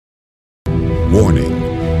Warning,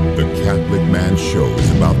 the Catholic Man Show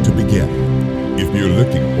is about to begin. If you're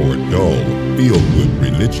looking for a dull, feel-good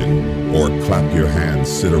religion, or clap your hands,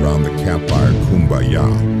 sit around the campfire kumbaya,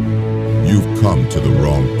 you've come to the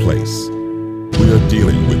wrong place. We are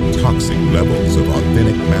dealing with toxic levels of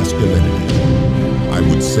authentic masculinity. I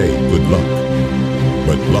would say good luck,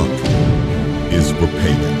 but luck is for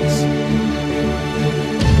pagans.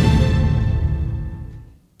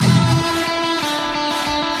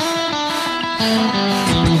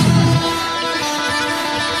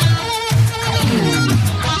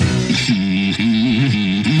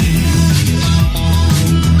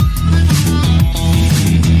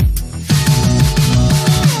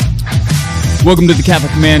 Welcome to the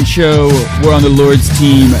Catholic Man Show. We're on the Lord's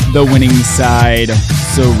team, the winning side.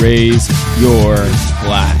 So raise your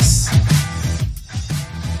glass.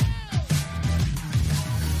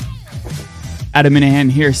 Adam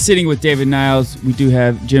Minahan here, sitting with David Niles. We do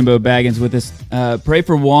have Jimbo Baggins with us. Pray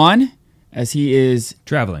for Juan as he is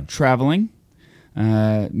traveling,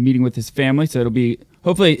 meeting with his family. So it'll be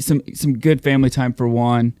hopefully some good family time for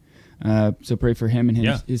Juan. So pray for him and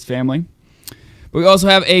his family. But we also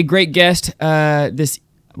have a great guest I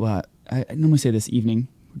normally say this evening.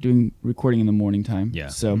 We're recording in the morning time. Yeah.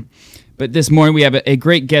 So, but this morning we have a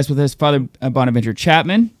great guest with us, Father Bonaventure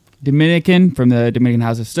Chapman, Dominican from the Dominican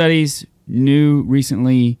House of Studies,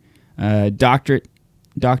 recently doctor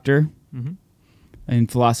in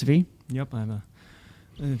philosophy. Yep, I'm a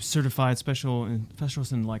certified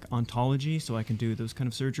specialist in like ontology, so I can do those kind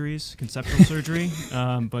of surgeries, conceptual surgery,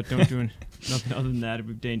 but don't do nothing other than that. It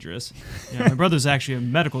would be dangerous. Yeah, my brother's actually a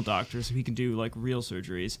medical doctor, so he can do like real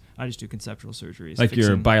surgeries. I just do conceptual surgeries. Like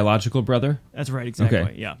your biological brother? That's right, exactly.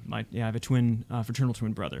 Okay. Yeah, I have a fraternal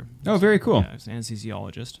twin brother. Oh, very cool. Yeah, he's an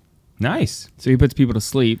anesthesiologist. Nice. So he puts people to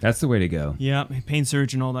sleep. That's the way to go. Yeah, pain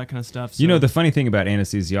surgeon, all that kind of stuff. So. You know, the funny thing about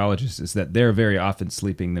anesthesiologists is that they're very often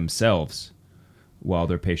sleeping themselves while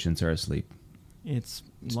their patients are asleep. It's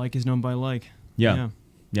like is known by like. Yeah.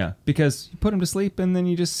 Because you put them to sleep and then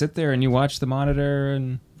you just sit there and you watch the monitor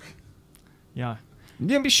and... Yeah.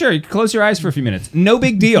 Yeah, be sure. You can close your eyes for a few minutes. No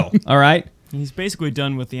big deal. All right? He's basically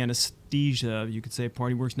done with the anesthesia, you could say,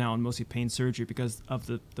 part. He works now on mostly pain surgery because of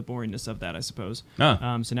the boringness of that, I suppose.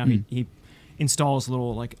 So now he installs a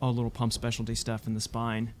little pump specialty stuff in the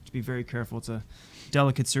spine to be very careful. It's a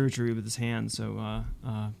delicate surgery with his hand, so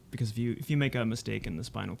because if you make a mistake in the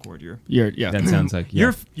spinal cord, that sounds like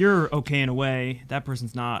you're okay in a way, that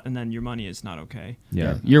person's not, and then your money is not okay.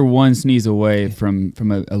 Yeah, you're one sneeze away from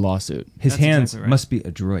a lawsuit. His hands must be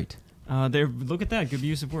adroit. Look at that, good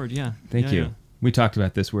use of word. Yeah, thank you. Yeah. We talked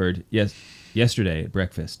about this word yesterday at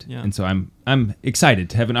breakfast, and so I'm excited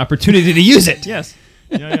to have an opportunity to use it. Yes,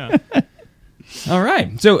 yeah. All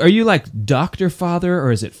right. So are you like Dr. Father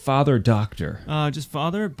or is it Father Doctor? Just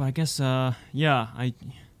Father, but I guess,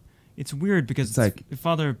 it's weird because it's like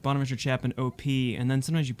Father Bonaventure Chapman OP, and then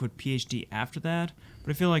sometimes you put PhD after that,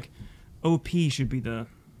 but I feel like OP should be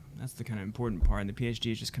that's the kind of important part, and the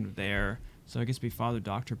PhD is just kind of there. So I guess it'd be Father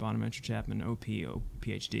Dr. Bonaventure Chapman OP,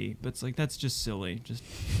 PhD, but it's like, that's just silly.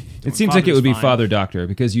 It seems like it would be Father Doctor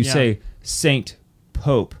because you say Saint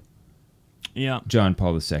Pope John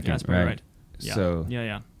Paul II, that's right? Yeah. So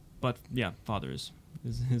but Father is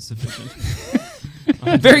sufficient.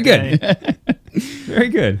 Very good. Very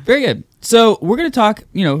good. So we're going to talk.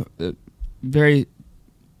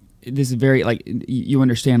 This is very like you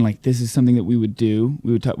understand. Like this is something that we would do.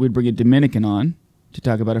 We'd bring a Dominican on to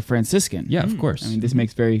talk about a Franciscan. Yeah, of course. I mean, this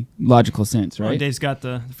makes very logical sense, right? Dave's got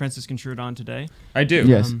the Franciscan shirt on today. I do.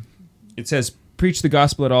 Yes. It says, "Preach the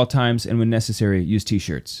gospel at all times, and when necessary, use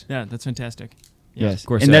T-shirts." Yeah, that's fantastic. Yes, of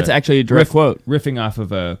course, and that's actually a direct quote, riffing off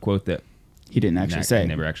of a quote that he didn't actually say.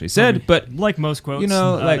 Never actually said, but like most quotes,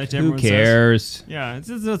 who cares? Says. Yeah,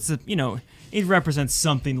 it's it represents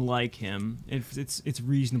something like him. It's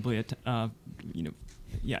reasonably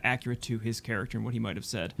accurate to his character and what he might have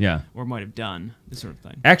said, or might have done, this sort of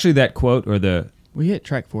thing. Actually, that quote or we hit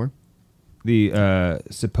track 4, the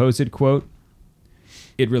supposed quote,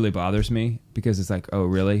 it really bothers me because it's like, oh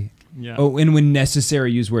really? Yeah. Oh, and when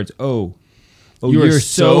necessary, use words. Oh, you're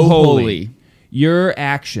so holy. Your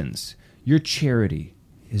actions, your charity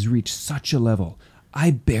has reached such a level. I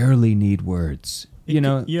barely need words.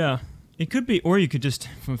 It could be, or you could just,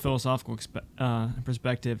 from a philosophical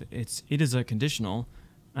perspective, it is a conditional,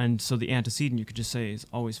 and so the antecedent you could just say is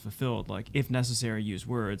always fulfilled. Like, if necessary, use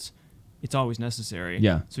words. It's always necessary.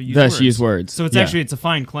 Yeah. So use words. So it's actually it's a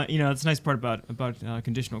fine claim. It's a nice part about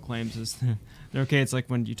conditional claims is they're okay. It's like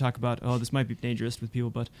when you talk about this might be dangerous with people,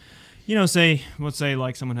 but let's say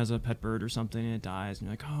like someone has a pet bird or something and it dies, and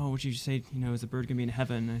you're like, what would you say? Is the bird gonna be in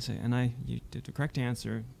heaven? And I say, the correct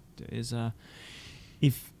answer is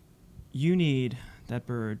if you need that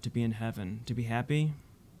bird to be in heaven to be happy,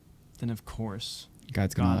 then of course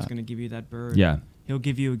God's going to give you that bird. Yeah. He'll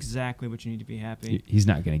give you exactly what you need to be happy. He's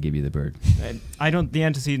not going to give you the bird. The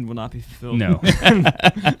antecedent will not be fulfilled. No.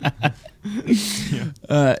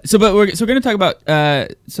 But we're going to talk about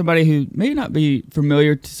somebody who may not be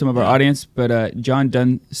familiar to some of our audience, but John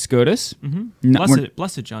Duns Scotus. Mm-hmm.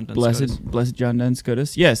 Blessed John Duns Scotus. Blessed John Duns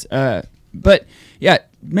Scotus. Yes. But yeah,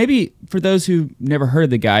 maybe for those who never heard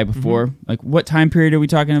of the guy before, like what time period are we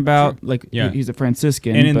talking about? Sure. Like he's a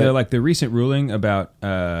Franciscan. And in the recent ruling about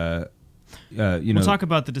we'll talk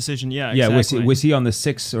about the decision. Yeah, yeah. Exactly. Was he on the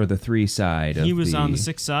 6 or the 3 side? He was on the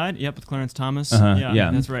 6 side. Yep, with Clarence Thomas.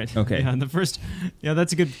 Yeah, that's right. Okay. Yeah, the first. Yeah,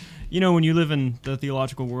 that's a good. When you live in the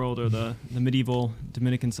theological world or the medieval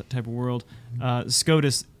Dominican type of world,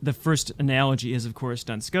 Scotus. The first analogy is, of course,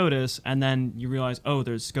 Duns Scotus, and then you realize, oh,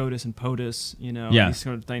 there's Scotus and POTUS. These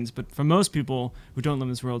sort of things. But for most people who don't live in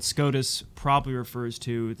this world, Scotus probably refers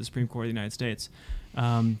to the Supreme Court of the United States,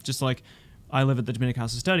 just like. I live at the Dominican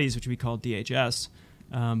House of Studies, which we call DHS.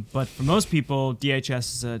 But for most people,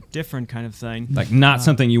 DHS is a different kind of thing. Like not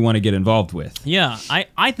something you want to get involved with. Yeah,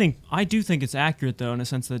 I do think it's accurate, though, in a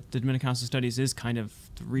sense that the Dominican House of Studies is kind of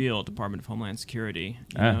the real Department of Homeland Security.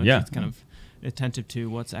 It's kind of attentive to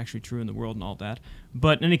what's actually true in the world and all that.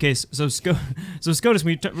 But in any case, so Scotus,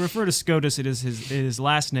 when we refer to Scotus, it is his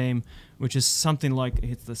last name, which is something like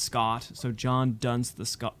it's the Scot. So John Duns the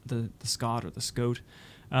Scot or the Scote.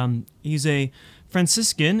 He's a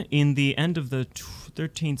Franciscan in the end of the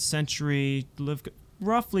 13th century, lived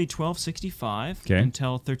roughly 1265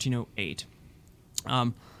 until 1308.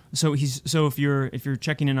 So if you're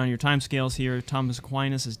checking in on your time scales here, Thomas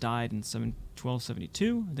Aquinas has died in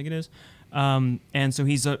 1272, I think it is, and so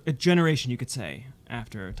he's a generation, you could say,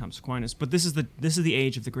 after Thomas Aquinas. But this is the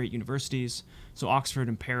age of the great universities. So Oxford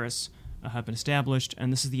and Paris have been established,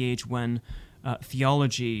 and this is the age when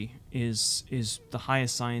theology is the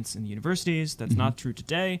highest science in the universities. That's not true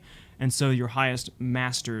today. And so your highest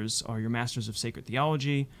masters are your masters of sacred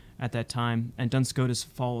theology at that time. And Duns Scotus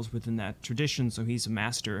falls within that tradition. So he's a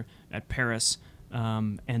master at Paris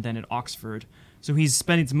and then at Oxford. So he's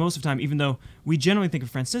spending most of the time, even though we generally think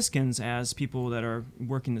of Franciscans as people that are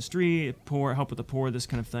working the street, poor, help with the poor, this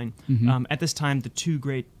kind of thing. At this time, the two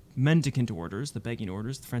great mendicant orders, the begging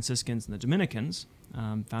orders, the Franciscans and the Dominicans,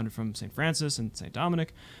 founded from St. Francis and St.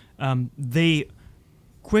 Dominic, they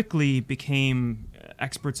quickly became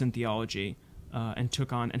experts in theology and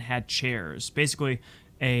took on and had chairs. Basically,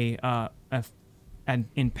 in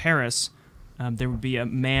Paris, there would be a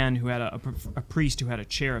man who had a priest who had a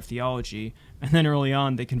chair of theology, and then early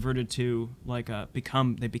on they converted to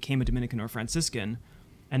they became a Dominican or Franciscan,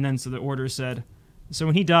 and then so the order said, so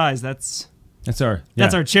when he dies, that's our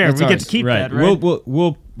chair. We get to keep that, right?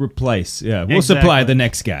 We'll replace. Yeah, we'll supply the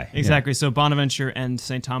next guy. Exactly. Yeah. So Bonaventure and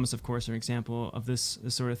St. Thomas, of course, are an example of this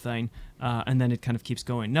sort of thing. And then it kind of keeps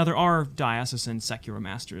going. Now there are diocesan secular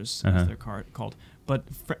masters, as they're called, but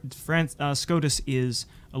Scotus is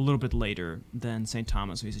a little bit later than St.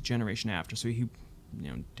 Thomas. So he's a generation after. So he,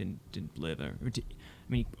 didn't live.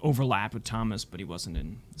 He overlapped with Thomas, but he wasn't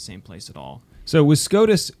in the same place at all. So was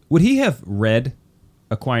Scotus? Would he have read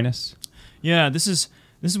Aquinas? Yeah, this is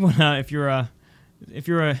when if you're a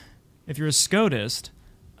Scotist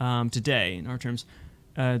today in our terms,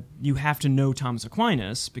 you have to know Thomas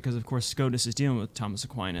Aquinas because of course Scotus is dealing with Thomas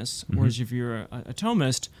Aquinas. Whereas if you're a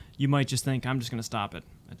Thomist, you might just think I'm just going to stop at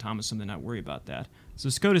Thomas, something, not worry about that. So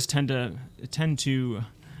Scotists tend to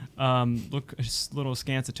look a little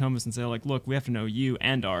askance at Thomas and say like, look, we have to know you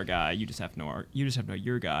and our guy. You just have to know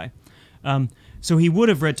your guy. So he would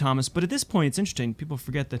have read Thomas, but at this point it's interesting. People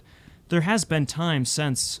forget that. There has been time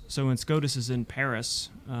since, so when Scotus is in Paris,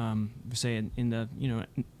 say in the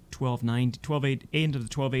 1290, into the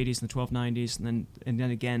 1280s and the 1290s, and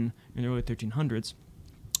then again in the early 1300s,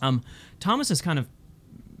 Thomas has kind of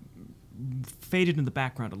faded in the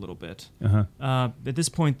background a little bit. At this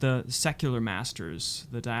point, the secular masters,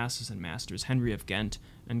 the diocesan masters, Henry of Ghent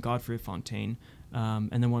and Godfrey of Fontaine,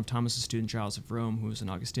 and then one of Thomas's students, Giles of Rome, who was an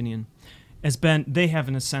Augustinian, they have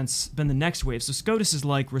in a sense been the next wave. So Scotus is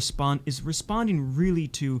responding really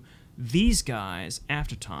to these guys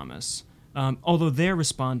after Thomas, although they're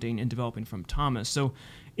responding and developing from Thomas. So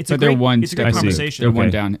it's a great conversation. They're one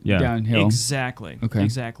downhill. Exactly. Okay.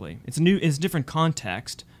 Exactly. It's a different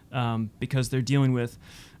context because they're dealing with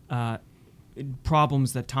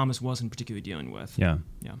problems that Thomas wasn't particularly dealing with. Yeah.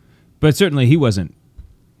 But certainly he wasn't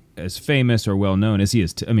as famous or well known as he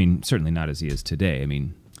is. Certainly not as he is today.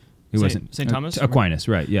 He wasn't St. Thomas? Aquinas,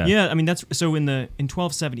 right? Yeah. Yeah, that's so in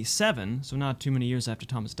 1277, so not too many years after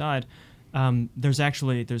Thomas died,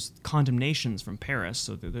 there's condemnations from Paris.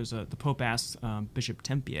 So the Pope asked Bishop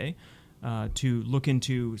Tempier to look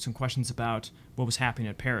into some questions about what was happening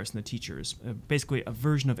at Paris and the teachers. Basically, a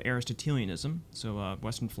version of Aristotelianism, so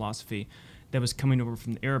Western philosophy that was coming over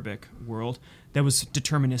from the Arabic world that was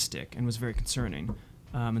deterministic and was very concerning.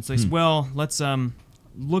 And so they said, well, let's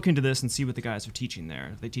look into this and see what the guys are teaching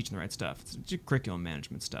there. Are they teaching the right stuff? It's just curriculum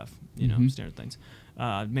management stuff, standard things.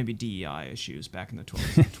 Maybe DEI issues back in the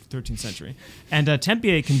 13th century. And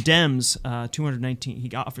Tempier condemns 219.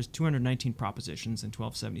 He offers 219 propositions in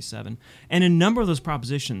 1277, and a number of those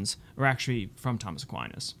propositions are actually from Thomas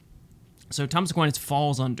Aquinas. So Thomas Aquinas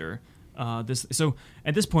falls under this. So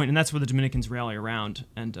at this point, and that's where the Dominicans rally around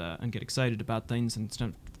and get excited about things and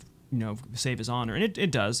stuff, save his honor, and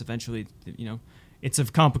it does eventually. It's a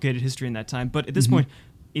complicated history in that time, but at this point,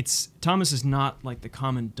 Thomas is not like the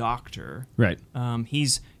common doctor. Right.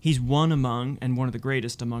 He's one of the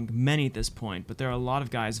greatest among many at this point, but there are a lot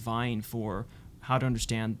of guys vying for how to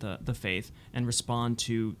understand the faith and respond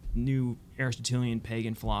to new Aristotelian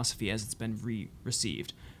pagan philosophy as it's been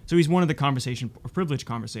received. So he's one of the privileged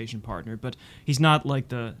conversation partner, but he's not like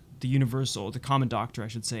the universal, the common doctor, I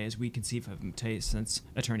should say, as we conceive of him since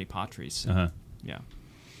Aeterni Patris. Yeah.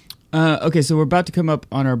 Okay, so we're about to come up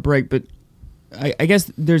on our break, but I guess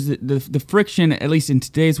there's the friction, at least in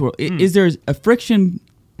today's world. Is there a friction?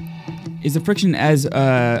 Is the friction as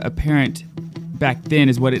apparent back then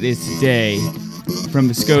as what it is today from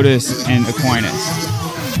the Scotus and Aquinas?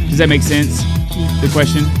 Does that make sense? The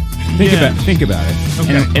question. Think about it.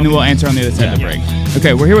 Okay. And then we'll answer on the other side of the break.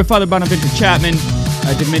 Okay, we're here with Father Bonaventure Chapman,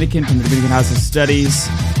 a Dominican from the Dominican House of Studies.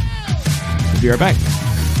 We'll be right back.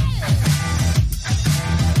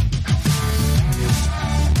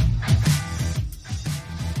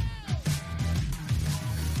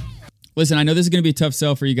 Listen, I know this is going to be a tough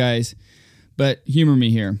sell for you guys, but humor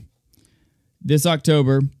me here. This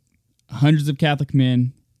October, hundreds of Catholic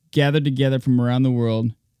men gathered together from around the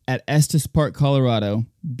world at Estes Park, Colorado.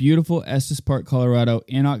 Beautiful Estes Park, Colorado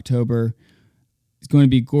in October. It's going to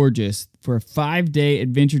be gorgeous for a 5-day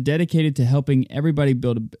adventure dedicated to helping everybody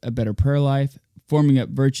build a better prayer life, forming up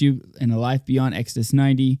virtue and a life beyond Exodus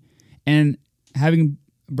 90, and having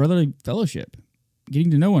brotherly fellowship,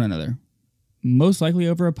 getting to know one another, most likely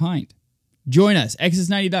over a pint. Join us,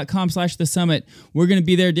 exodus90.com/thesummit. We're going to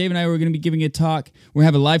be there. Dave and I are going to be giving a talk. We're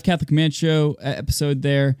going to have a live Catholic Man Show episode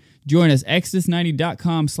there. Join us,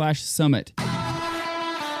 exodus90.com/summit.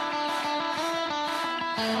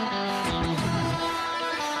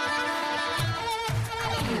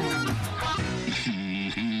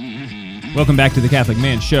 Welcome back to the Catholic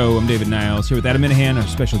Man Show. I'm David Niles, here with Adam Minahan, our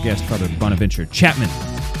special guest, Father Bonaventure Chapman.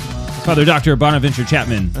 Father Dr. Bonaventure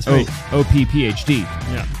Chapman. That's right. OP PhD.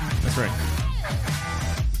 Yeah, that's right.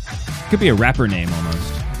 Could be a rapper name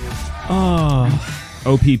almost. Oh,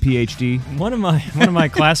 OP PhD. One of my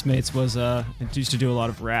classmates used to do a lot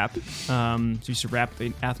of rap. Used to rap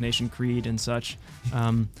the Athanasian Creed and such.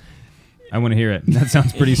 I want to hear it. That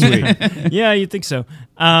sounds pretty sweet. Yeah, you'd think so.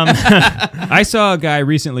 I saw a guy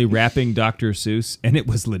recently rapping Dr. Seuss, and it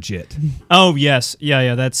was legit. Oh yes,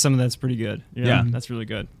 yeah. That's pretty good. Yeah, that's really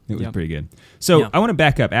good. It was pretty good. So I want to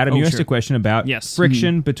back up, Adam. You asked a question about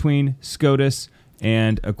friction between Scotus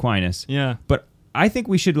and Aquinas. Yeah, but I think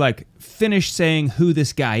we should finish saying who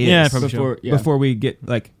this guy is. Yeah, before we get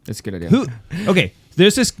that's a good idea. Okay,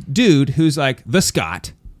 there's this dude who's the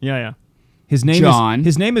Scot. Yeah. His name John.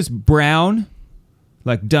 His name is Brown,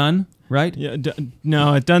 Dunn, right? Yeah.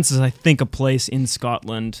 No, Dunce is I think a place in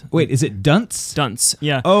Scotland. Wait, is it Dunce? Dunce.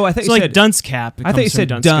 Yeah. Oh, I thought you said Dunce Cap. I thought you said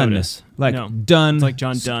Dunn. Scotus. No. Dunn. It's like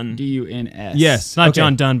John Dunn. Duns. Yes. It's not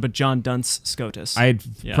John Dunn, but John Dunce Scotus. I'd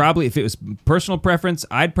probably, if it was personal preference,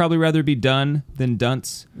 I'd probably rather be Dunn than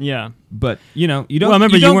Dunce. Yeah. But you don't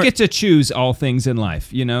get to choose all things in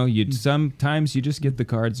life. Sometimes you just get the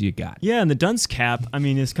cards you got. Yeah, and the Dunce Cap,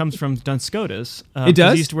 this comes from Dunce Scotus. It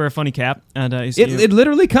does? He used to wear a funny cap. And it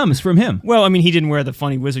literally comes from him. Well, he didn't wear the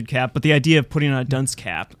funny wizard cap, but the idea of putting on a dunce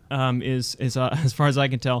cap is as far as I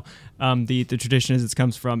can tell, the tradition is it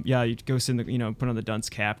comes from, you go sit in the, put on the dunce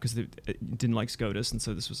cap because they didn't like Scotus, and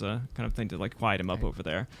so this was a kind of thing to quiet him up over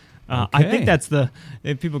there. I think that's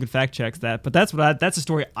if people could fact check that, but that's a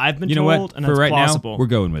story I've been told, and for that's right plausible. Now, we're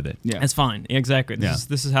going with it. Yeah, that's fine. Yeah, exactly.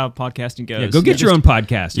 This is how podcasting goes. Yeah, go get your own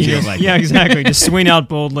podcast if you don't like it. Yeah, exactly. Just swing out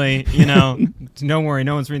boldly. Don't worry,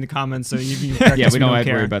 no one's reading the comments, so you we don't have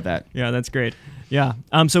to worry about that. Yeah, that's great. Yeah.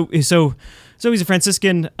 So he's a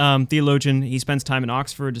Franciscan theologian. He spends time in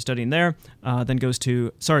Oxford studying there. Then goes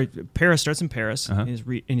to Paris. Starts in Paris.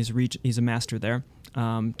 He's a master there.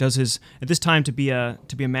 does his at this time to be a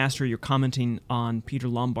master. You're commenting on Peter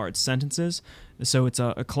Lombard's sentences, so it's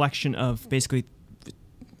a collection of basically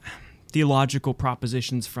theological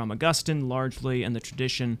propositions from Augustine largely and the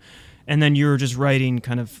tradition, and then you're just writing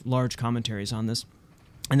kind of large commentaries on this.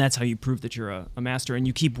 And that's how you prove that you're a master. And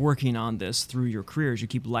you keep working on this through your careers. You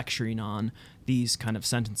keep lecturing on these kind of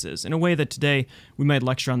sentences in a way that today we might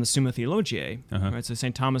lecture on the Summa Theologiae. Right? So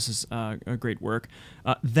St. Thomas is a great work.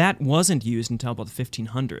 That wasn't used until about the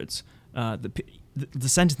 1500s. The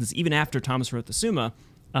sentences, even after Thomas wrote the Summa,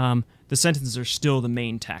 the sentences are still the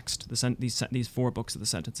main text, these 4 books of the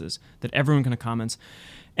sentences that everyone kind of comments.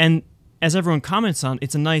 And as everyone comments on,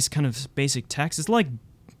 it's a nice kind of basic text. It's like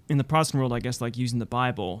in the Protestant world, I guess, like using the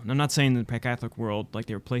Bible. And I'm not saying in the Catholic world, like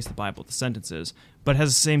they replaced the Bible with the sentences, but it has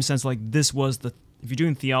the same sense, like this was if you're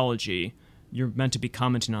doing theology, you're meant to be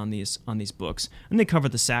commenting on these books. And they cover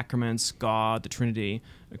the sacraments, God, the Trinity,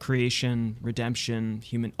 creation, redemption,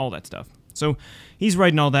 human, all that stuff. So he's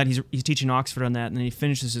writing all that. He's teaching Oxford on that, and then he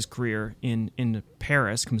finishes his career in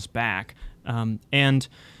Paris, comes back, and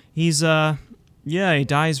he's... he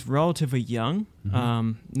dies relatively young.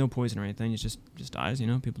 No poison or anything. He just dies.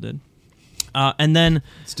 People did. And then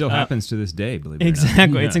it still happens to this day. Believe it or not.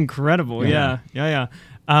 Exactly. It's incredible. Yeah.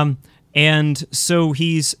 And so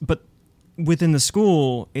but within the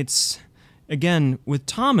school, it's again with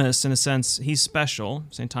Thomas in a sense he's special.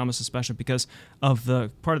 St. Thomas is special because of the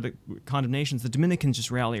part of the condemnations. The Dominicans just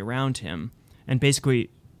rally around him, and basically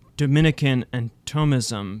Dominican and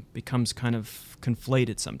Thomism becomes kind of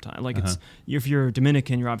conflated sometimes. Like it's if you're a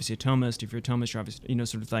Dominican, you're obviously a Thomist. If you're a Thomist, you're obviously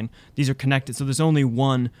sort of thing. These are connected. So there's only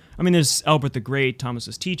one. I mean, there's Albert the Great,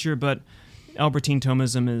 Thomas's teacher, but Albertine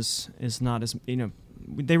Thomism is not as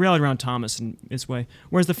they rallied around Thomas in this way.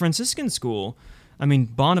 Whereas the Franciscan school, I mean,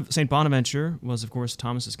 St. Bonaventure was, of course,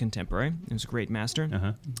 Thomas's contemporary. He was a great master.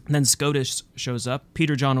 And then Scotus shows up.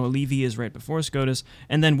 Peter John O'Leary is right before Scotus.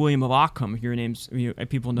 And then William of Ockham. Your names,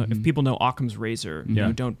 people know. If people know Occam's razor,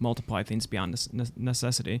 don't multiply things beyond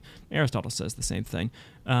necessity. Aristotle says the same thing.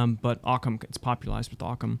 But Occam, it's popularized with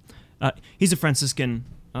Occam. He's a Franciscan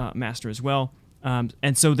master as well.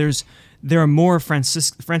 And so there are more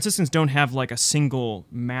Franciscans don't have like a single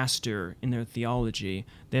master in their theology.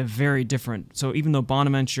 They have very different. So even though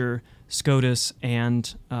Bonaventure, Scotus,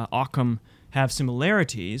 and Occam have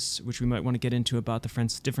similarities, which we might want to get into about the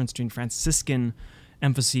difference between Franciscan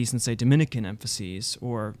emphases and say Dominican emphases,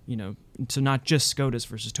 or so not just Scotus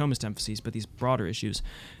versus Thomist emphases, but these broader issues.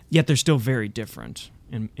 Yet they're still very different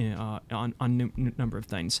on a number of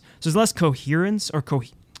things. So there's less coherence or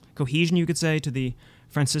cohesion, you could say, to the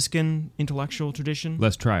Franciscan intellectual tradition.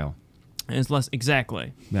 Less trial. And it's less,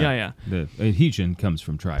 exactly. Yeah. The adhesion comes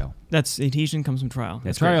from trial. Adhesion comes from trial.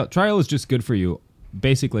 Yeah, trial is just good for you,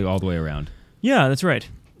 basically all the way around. Yeah, that's right.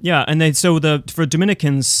 Yeah, and for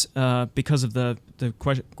Dominicans, because of the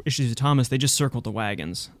issues of Thomas, they just circled the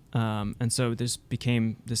wagons. And so this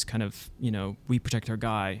became this kind of, we protect our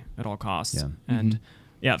guy at all costs. Yeah. And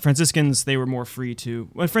Franciscans, they were more free to...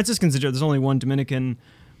 Well, Franciscans, there's only one Dominican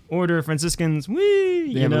order. Franciscans,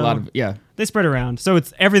 they have a lot of... Yeah. They spread around. So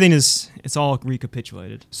it's all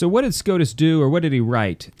recapitulated. So what did Scotus do, or what did he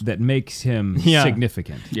write that makes him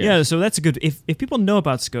significant? Yeah, so that's a good... If people know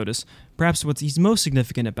about Scotus, perhaps what he's most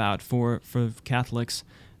significant about for Catholics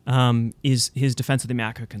is his defense of the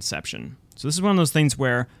Immaculate Conception. So this is one of those things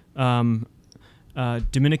where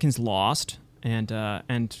Dominicans lost, and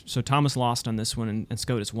so Thomas lost on this one, and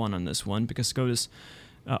Scotus won on this one, because Scotus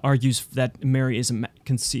argues that Mary is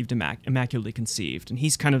immaculately conceived, and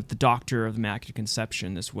he's kind of the doctor of the Immaculate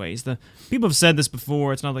Conception this way. People have said this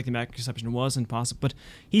before, it's not like the Immaculate Conception wasn't possible, but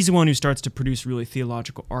he's the one who starts to produce really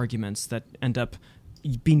theological arguments that end up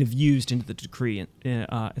being used into the decree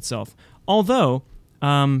itself. Although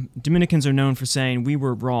Dominicans are known for saying we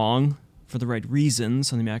were wrong for the right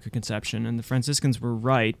reasons on the Immaculate Conception, and the Franciscans were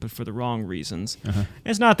right, but for the wrong reasons.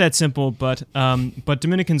 It's not that simple, but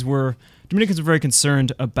Dominicans were very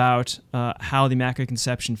concerned about how the Immaculate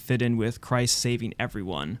Conception fit in with Christ saving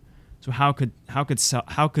everyone. So how could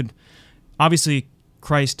obviously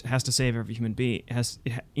Christ has to save every human being.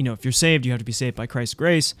 If you're saved, you have to be saved by Christ's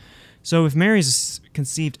grace. So if Mary is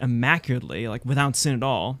conceived immaculately, like without sin at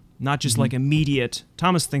all, not just like immediate.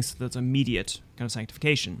 Thomas thinks that's immediate kind of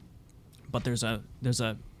sanctification. But there's at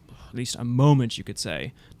least a moment, you could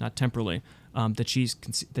say, not temporally, that she's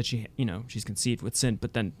conceived with sin,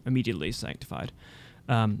 but then immediately sanctified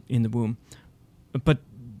in the womb. But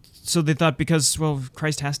so they thought, because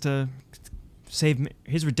Christ has to save,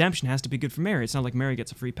 his redemption has to be good for Mary. It's not like Mary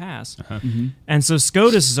gets a free pass. And so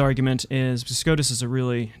Scotus's argument is, because Scotus is a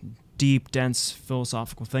really deep, dense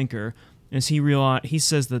philosophical thinker, As he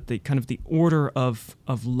says that the kind of the order of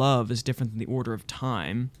love is different than the order of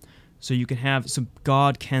time. So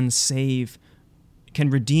God can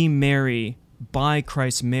redeem Mary by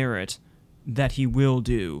Christ's merit that he will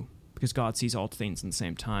do, because God sees all things in the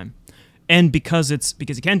same time. And because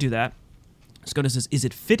he can do that, Scotus says, is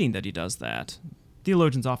it fitting that he does that?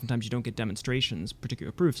 Theologians, oftentimes you don't get demonstrations,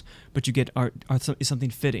 particular proofs, but you get is something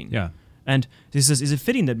fitting. Yeah. And he says, is it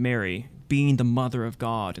fitting that Mary, being the mother of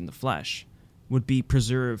God in the flesh, would be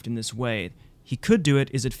preserved in this way? He could do it.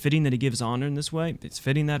 Is it fitting that he gives honor in this way? It's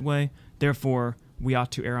fitting that way. Therefore, we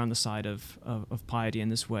ought to err on the side of piety in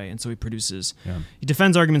this way. And so he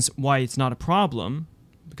defends arguments why it's not a problem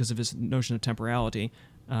because of his notion of temporality.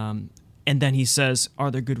 And then he says,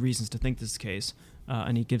 are there good reasons to think this is the case?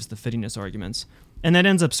 And he gives the fittingness arguments. And that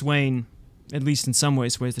ends up swaying, at least in some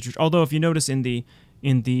ways, the church. Although if you notice in the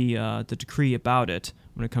decree about it,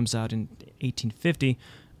 when it comes out in 1850,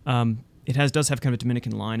 it does have kind of a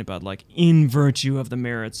Dominican line about like in virtue of the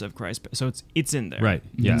merits of Christ. So it's in there. Right.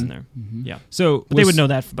 Yeah. It's in there. Mm-hmm. Yeah. So they would know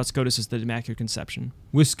that about Scotus is the Immaculate Conception.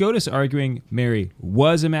 Was Scotus arguing Mary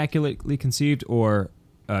was immaculately conceived, or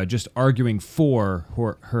just arguing for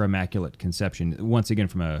her Immaculate Conception? Once again,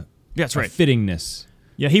 from a fittingness.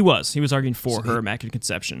 Yeah, he was. He was arguing for her Immaculate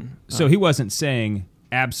Conception. So he wasn't saying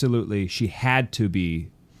absolutely she had to be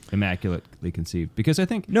immaculately conceived, because I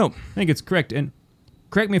think it's correct. And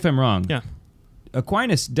correct me if I'm wrong. Yeah.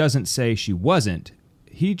 Aquinas doesn't say she wasn't.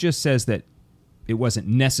 He just says that it wasn't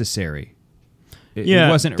necessary. It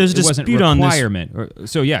wasn't. There's a dispute on this.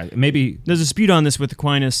 Maybe there's a dispute on this with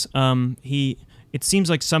Aquinas. It seems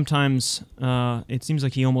like sometimes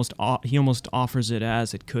he almost offers it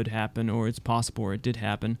as it could happen, or it's possible, or it did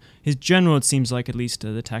happen. His general, it seems like, at least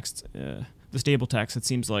the text, the stable text, it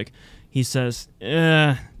seems like he says,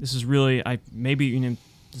 this is really,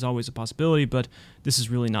 there's always a possibility, but this is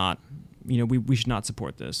really not. We should not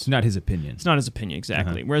support this. It's not his opinion. It's not his opinion,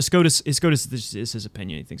 exactly. Uh-huh. Whereas Scotus, this is his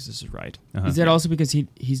opinion. He thinks this is right. Uh-huh. Is that also because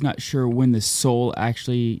he's not sure when the soul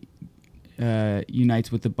actually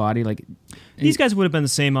unites with the body? Like these guys would have been the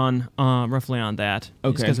same on roughly on that.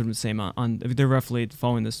 Okay. These guys would have been the same on they're roughly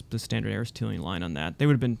following the standard Aristotelian line on that. They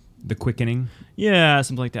would have been the quickening. Yeah,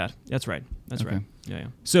 something like that. That's right. That's right. Yeah.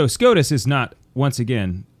 So Scotus is not once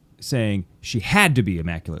again saying she had to be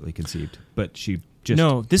immaculately conceived, but she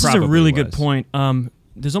just this is a really good point.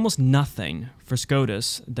 There's almost nothing for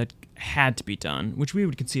Scotus that had to be done, which we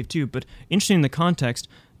would conceive too. But interesting in the context,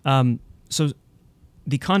 so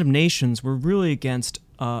the condemnations were really against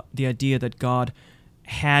the idea that God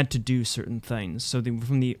had to do certain things. So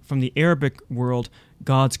from the Arabic world,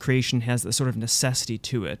 God's creation has a sort of necessity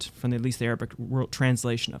to it, from at least the Arabic world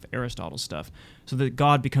translation of Aristotle's stuff. So that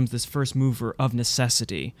God becomes this first mover of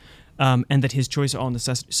necessity, and that his choice are all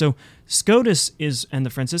necessity. So Scotus and the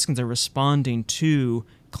Franciscans are responding to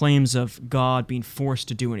claims of God being forced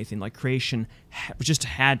to do anything, like creation just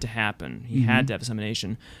had to happen. He had to have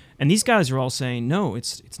dissemination. And these guys are all saying, no,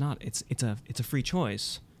 it's not. It's a free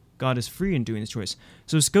choice. God is free in doing his choice.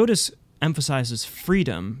 So Scotus emphasizes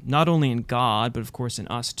freedom, not only in God, but of course in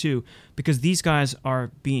us too, because these guys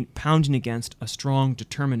are pounding against a strong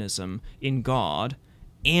determinism in God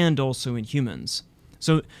and also in humans.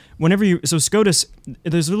 So Scotus,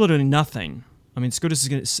 there's literally nothing. I mean, Scotus is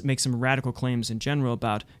going to make some radical claims in general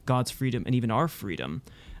about God's freedom and even our freedom.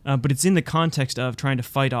 But it's in the context of trying to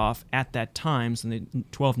fight off, at that time, so in the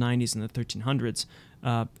 1290s and the 1300s,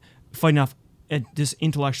 fighting off this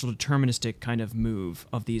intellectual deterministic kind of move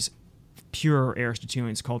of these pure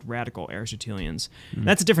Aristotelians called radical Aristotelians. Mm-hmm.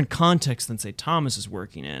 That's a different context than, say, Thomas is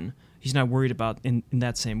working in. He's not worried about in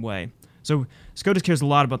that same way. So Scotus cares a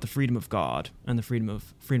lot about the freedom of God and the freedom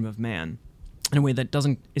of man in a way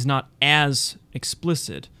that is not as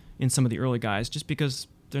explicit in some of the early guys, just because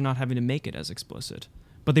they're not having to make it as explicit.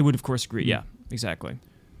 But they would, of course, agree. Yeah, exactly.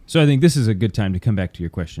 So I think this is a good time to come back to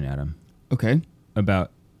your question, Adam. Okay.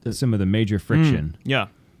 About some of the major friction. Yeah.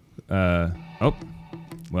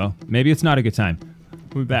 Well, maybe it's not a good time.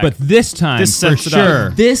 We'll be back. But this time, for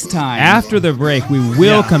sure. This time. After the break, we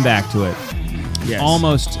will come back to it. Yes.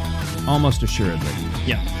 Almost assuredly.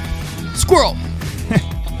 Yeah. Squirrel!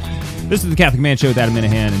 This is the Catholic Man Show with Adam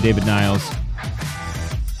Minahan and David Niles.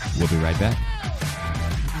 We'll be right back.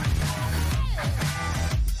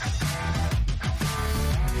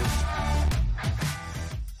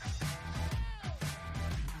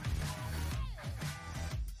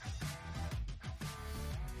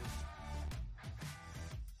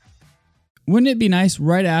 Wouldn't it be nice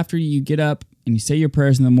right after you get up and you say your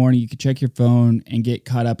prayers in the morning, you could check your phone and get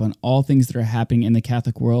caught up on all things that are happening in the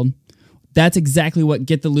Catholic world? That's exactly what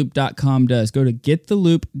gettheloop.com does. Go to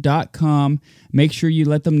gettheloop.com. Make sure you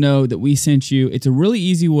let them know that we sent you. It's a really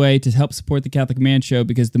easy way to help support the Catholic Man Show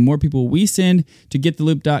because the more people we send to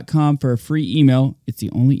gettheloop.com for a free email, it's the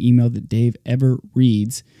only email that Dave ever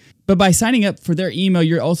reads. But by signing up for their email,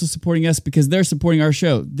 you're also supporting us because they're supporting our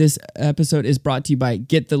show. This episode is brought to you by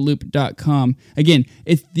gettheloop.com. Again,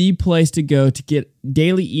 it's the place to go to get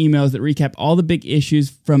daily emails that recap all the big issues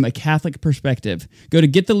from a Catholic perspective. Go to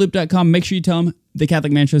gettheloop.com. Make sure you tell them the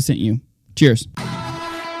Catholic Man Show sent you. Cheers.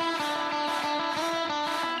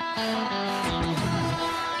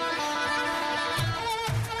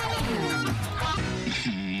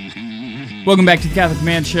 Welcome back to the Catholic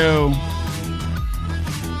Man Show.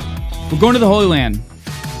 We're going to the Holy Land.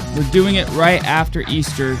 We're doing it right after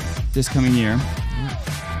Easter this coming year.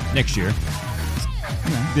 Next year.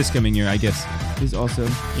 Yeah. This coming year, I guess. Is also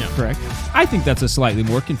correct. I think that's a slightly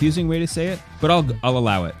more confusing way to say it, but I'll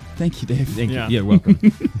allow it. Thank you, Dave. Thank you. You're welcome.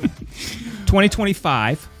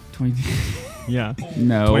 2025. No.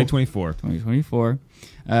 2024. 2024.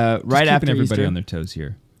 Just right after everybody Easter. on their toes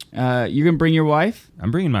here. You're gonna bring your wife.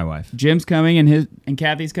 I'm bringing my wife. Jim's coming, and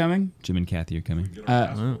Kathy's coming. Jim and Kathy are coming.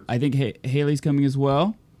 I think Haley's coming as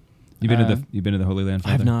well. You've been to the Holy Land,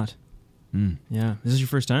 Father? I have not. Mm. Yeah. Is this your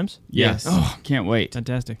first times? Yes. Oh, can't wait.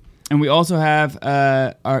 Fantastic. And we also have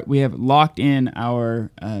we have locked in our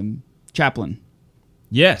chaplain.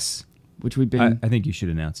 Yes. Which we've been. I think you should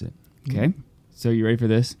announce it. Okay. So you ready for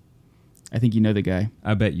this? I think you know the guy.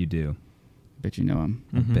 I bet you do. Bet you know him.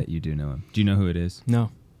 I bet you do know him. Do you know who it is?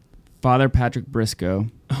 No. Father Patrick Briscoe.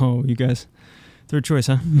 Oh, you guys. Third choice,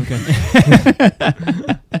 huh? Okay.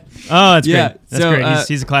 Oh, that's great. That's great.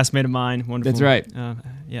 He's a classmate of mine. Wonderful. That's right.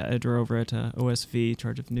 Editor over at OSV,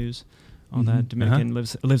 charge of news, all that. Dominican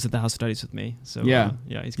lives at the house studies with me. So he's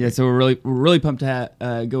great. Yeah, so we're really pumped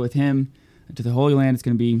to go with him to the Holy Land. It's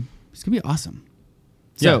gonna be awesome.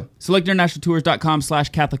 So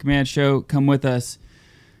selectinternationaltours.com/Catholic Man Show. Come with us.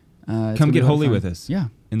 Come get holy with us. Yeah.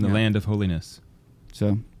 In the land of holiness.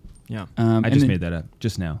 So. Yeah. I just made that up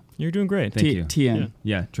just now. You're doing great. Thank you. TN.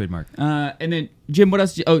 Yeah, trademark. And then Jim, what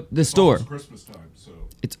else? The store. It's Christmas time, so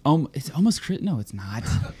it's almost no, it's not.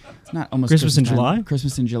 It's not almost Christmas in time. July.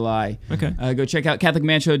 Christmas in July. Okay. Go check out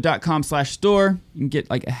CatholicManShow.com/store. You can get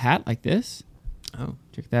like a hat like this. Oh,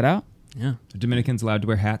 check that out. Yeah. Are Dominicans allowed to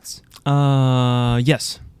wear hats?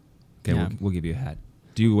 Yes. Okay, yeah. we'll give you a hat.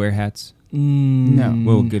 Do you wear hats? No.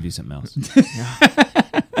 We'll give you something else.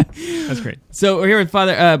 That's great. So we're here with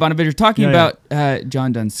Father Bonaventure talking about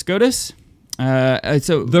John Donne's Scotus.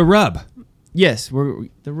 So the rub. Yes, we're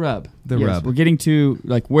the rub. The rub. We're getting to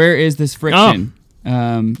like where is this friction?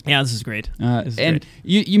 Yeah, this is great. Great.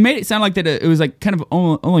 You made it sound like that it was like kind of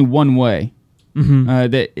only one way.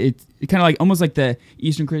 That it's kind of like almost like the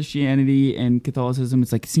Eastern Christianity and Catholicism.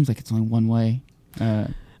 It seems like it's only one way.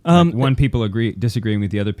 One people disagreeing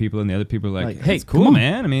with the other people, and the other people are like hey, it's cool,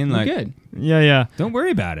 man. I mean, we're good. Yeah. Don't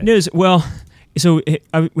worry about it. It is, well, so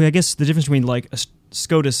I guess the difference between like a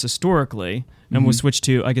Scotus historically, and we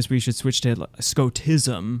should switch to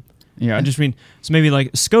Scotism. Yeah. I just mean, so maybe like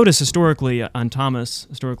Scotus historically on Thomas,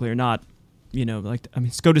 historically or not,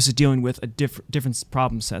 Scotus is dealing with a different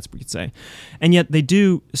problem sets, we could say. And yet they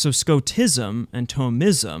do, so Scotism and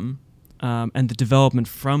Thomism, and the development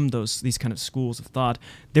from these kind of schools of thought,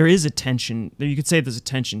 there is a tension. You could say there's a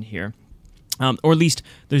tension here, or at least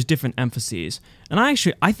there's different emphases. And I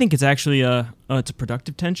think it's actually it's a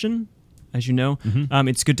productive tension, as you know.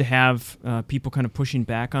 It's good to have people kind of pushing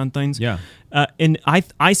back on things. Yeah. And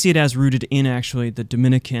I see it as rooted in actually the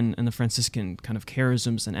Dominican and the Franciscan kind of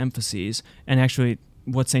charisms and emphases, and actually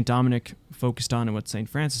what St. Dominic focused on and what St.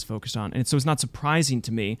 Francis focused on. And so it's not surprising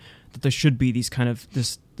to me that there should be these kind of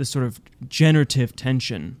this sort of generative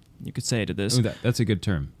tension, you could say, to this. Ooh, that's a good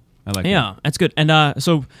term. I like that. Yeah, that's good. And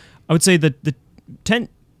so I would say that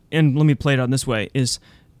and let me play it out in this way, is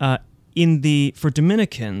for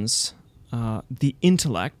Dominicans, the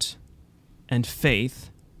intellect and faith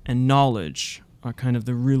and knowledge are kind of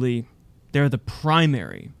they're the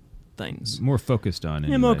primary things. More focused on it.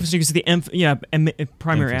 Yeah, more focused because the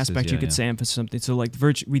primary Emphasis, aspect, you could say, emphasis something. So like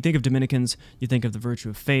virtue, we think of Dominicans, you think of the virtue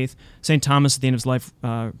of faith. St. Thomas at the end of his life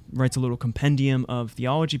writes a little compendium of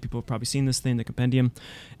theology. People have probably seen this thing, the compendium.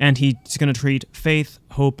 And he's going to treat faith,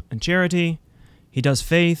 hope, and charity. He does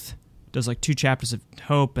faith, does like 2 chapters of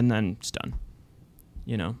hope, and then it's done.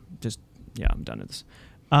 I'm done with this.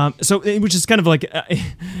 Which is kind of like,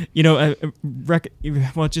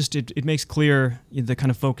 it makes clear the kind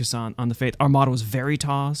of focus on the faith. Our motto is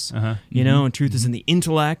Veritas, and truth is in the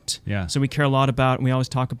intellect. Yeah. So we care a lot about, and we always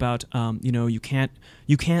talk about, you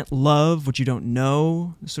you can't love what you don't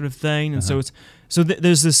know, sort of thing. And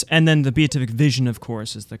there's this, and then the beatific vision, of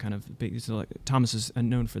course, is the kind of big. So like Thomas is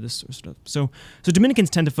known for this sort of stuff. So Dominicans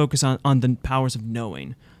tend to focus on the powers of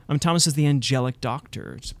knowing. Thomas is the angelic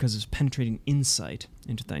doctor, just because of his penetrating insight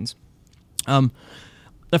into things.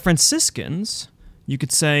 The Franciscans, you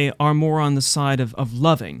could say, are more on the side of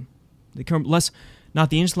loving. They come less, not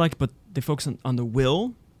the intellect, but they focus on the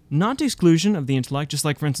will, not to exclusion of the intellect. Just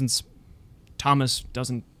like, for instance, Thomas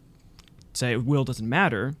doesn't say will doesn't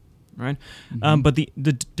matter, right? Mm-hmm. But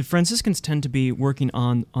the Franciscans tend to be working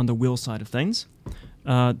on the will side of things.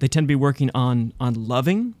 They tend to be working on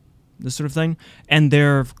loving, this sort of thing, and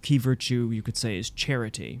their key virtue, you could say, is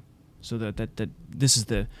charity. So that this is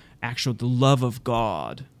the love of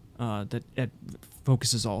God that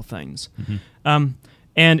focuses all things. Mm-hmm.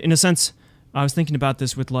 And in a sense, I was thinking about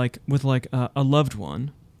this with a loved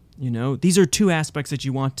one. These are two aspects that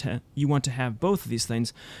you want to have both of these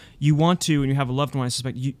things. You want to, when you have a loved one, I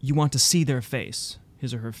suspect you want to see their face,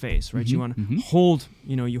 his or her face, right? Mm-hmm. You want to hold,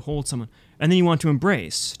 you hold someone, and then you want to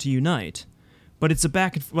embrace, to unite. But it's a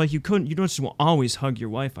back and like you don't just always hug your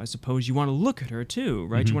wife, I suppose. You want to look at her too,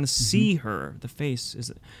 right? Mm-hmm. You want to see her, the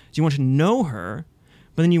face. You want to know her,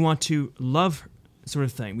 but then you want to love her, sort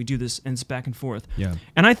of thing. We do this, and it's back and forth. Yeah.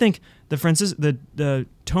 And I think the Franciscans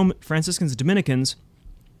and Dominicans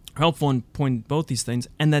are helpful in pointing both these things,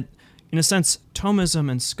 and that, in a sense, Thomism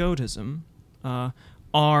and Scotism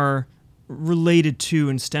are related to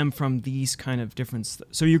and stem from these kind of differences.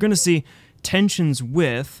 So you're going to see tensions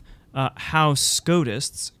with how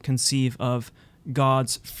Scotists conceive of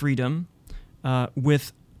God's freedom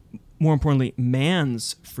with, more importantly,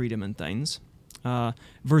 man's freedom and things,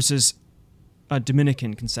 versus a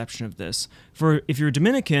Dominican conception of this. For if you're a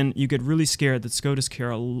Dominican, you get really scared that Scotists care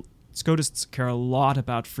a lot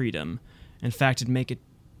about freedom. In fact, it'd make it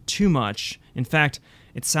too much. In fact,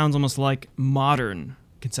 it sounds almost like modern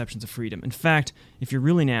conceptions of freedom. In fact, if you're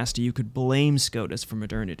really nasty, you could blame Scotus for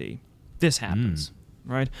modernity. This happens.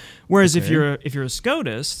 Right? Whereas if you're a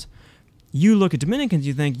Scotist, you look at Dominicans,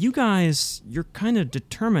 you think, you guys, you're kind of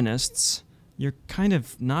determinists. You're kind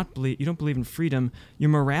of you don't believe in freedom. Your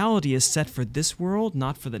morality is set for this world,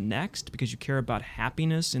 not for the next, because you care about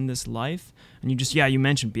happiness in this life. And you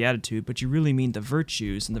mentioned beatitude, but you really mean the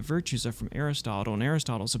virtues, and the virtues are from Aristotle, and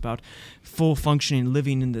Aristotle's about full functioning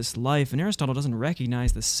living in this life, and Aristotle doesn't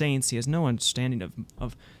recognize the saints. He has no understanding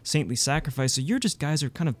of saintly sacrifice. So you're just guys are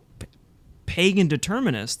kind of pagan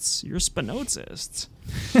determinists. You're Spinozists,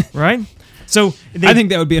 right? So I think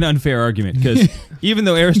that would be an unfair argument, because even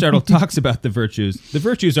though Aristotle talks about the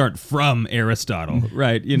virtues aren't from Aristotle,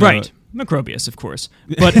 right? Right. Macrobius, of course,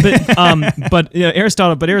 but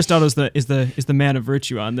Aristotle is the man of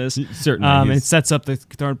virtue on this. Certainly, and it sets up the.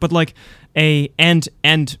 But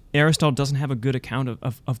and Aristotle doesn't have a good account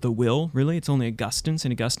of the will. Really, it's only St.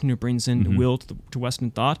 Augustine who brings in will to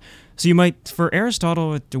Western thought. So you might, for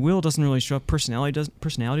Aristotle, the will doesn't really show up. Personality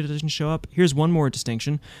doesn't show up. Here's one more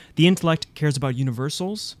distinction: the intellect cares about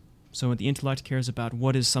universals. So the intellect cares about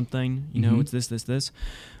what is something, it's this.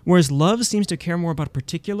 Whereas love seems to care more about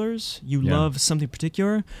particulars. You love something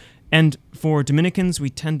particular. And for Dominicans, we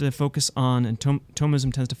tend to focus on, and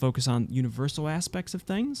Thomism tends to focus on universal aspects of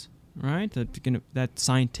things, right? That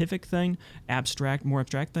scientific thing, more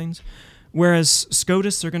abstract things. Whereas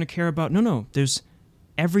Scotists are going to care about, there's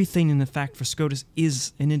everything in the fact for Scotus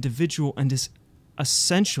is an individual and is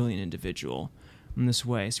essentially an individual. In this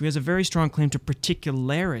way. So he has a very strong claim to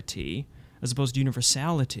particularity as opposed to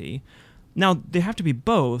universality. Now, they have to be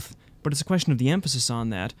both, but it's a question of the emphasis on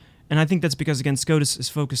that. And I think that's because, again, Scotus is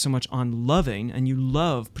focused so much on loving, and you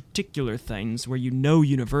love particular things where you know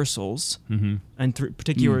universals, and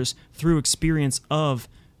particulars through experience of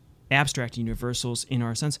abstract universals in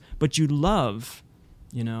our sense. But you love,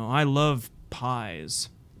 I love pies.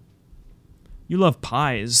 You love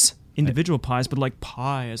pies, individual pies, but like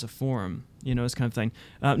pie as a form. This kind of thing.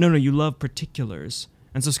 No, you love particulars.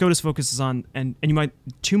 And so Scotus focuses on, and you might,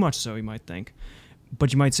 too much so, you might think,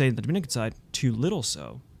 but you might say the Dominican side, too little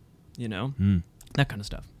so, that kind of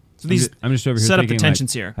stuff. So I'm just over here set up the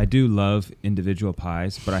tensions here. I do love individual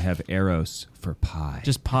pies, but I have eros for pie.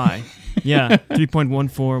 Just pie. Yeah,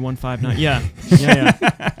 3.14159.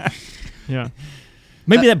 Yeah.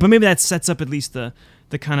 Maybe that sets up at least the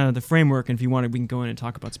kind of the framework, and if you want it, we can go in and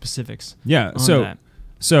talk about specifics. Yeah,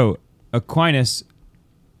 so Aquinas,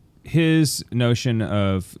 his notion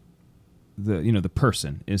of the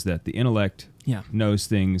person is that the intellect knows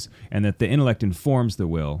things, and that the intellect informs the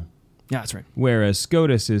will. Yeah, that's right. Whereas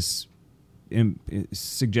Scotus is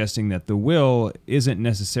suggesting that the will isn't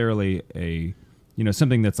necessarily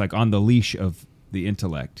something that's like on the leash of the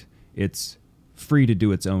intellect. It's free to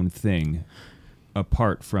do its own thing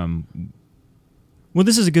apart from. Well,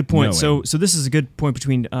 this is a good point. Knowing. So this is a good point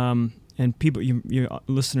between and people. Your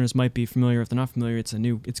listeners might be familiar. If they're not familiar, it's a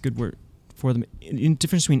good word for them. In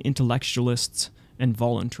difference between intellectualists and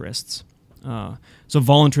voluntarists. So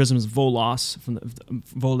voluntarism is volos from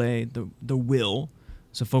vole, the will.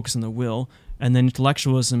 So focus on the will, and then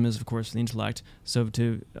intellectualism is of course the intellect. So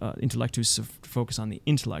to intellectus focus on the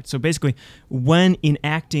intellect. So basically, when in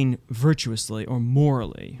acting virtuously or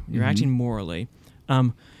morally, you're acting morally.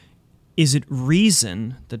 Is it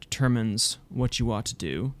reason that determines what you ought to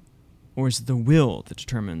do, or is it the will that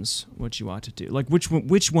determines what you ought to do? Like,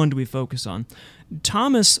 which one do we focus on?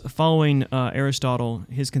 Thomas, following Aristotle,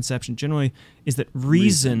 his conception generally is that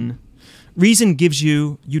reason gives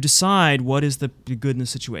you decide what is the good in the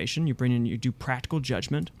situation. You do practical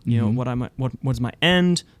judgment. You know, what's my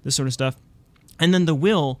end, this sort of stuff, and then the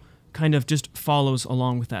will kind of just follows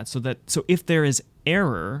along with that. So if there is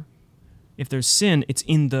error, if there's sin, it's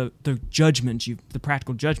in the judgment, the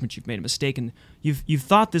practical judgment you've made a mistake, and you've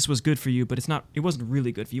thought this was good for you, but it wasn't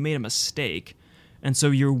really good for you. You made a mistake, and so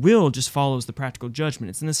your will just follows the practical judgment.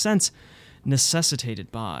 It's in a sense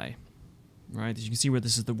necessitated by, right? You can see where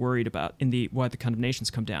this is the worried about why the condemnations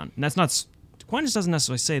come down, and that's not. Aquinas doesn't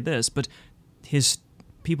necessarily say this, but his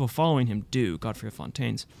people following him do. Godfrey of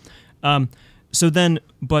Fontaines.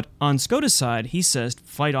 But on Scotus' side, he says,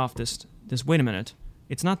 fight off this. Wait a minute,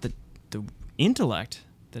 it's not the intellect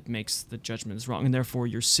that makes the judgment is wrong, and therefore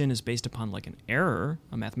your sin is based upon like an error,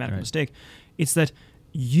 a mathematical mistake. It's that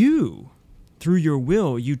you, through your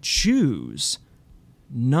will, you choose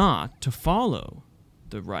not to follow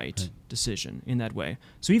the right decision in that way.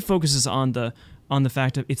 So he focuses on the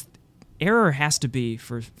fact that error has to be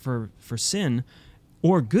for sin,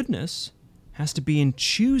 or goodness has to be in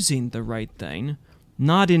choosing the right thing,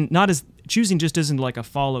 not as choosing just isn't like a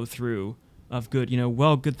follow through of good,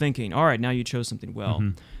 good thinking. All right, now you chose something well.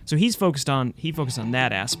 So he focused on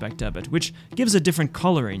that aspect of it, which gives a different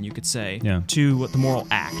coloring, you could say, to the moral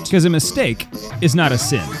act. Because a mistake is not a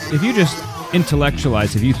sin. If you just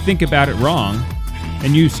intellectualize, if you think about it wrong,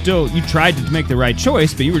 and you tried to make the right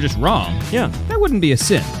choice, but you were just wrong, that wouldn't be a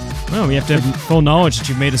sin. No, you have to have full knowledge that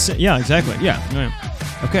you've made a sin. Yeah, exactly. Yeah.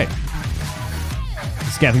 Okay.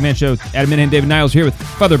 It's the Catholic Man Show. Adam Minhan and David Niles here with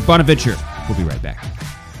Father Bonaventure. We'll be right back.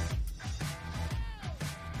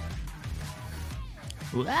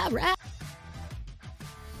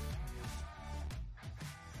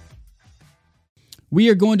 We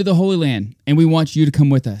are going to the Holy Land, and we want you to come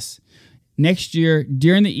with us. Next year,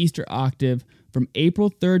 during the Easter Octave, from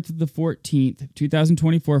April 3rd to the 14th,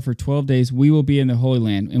 2024, for 12 days, we will be in the Holy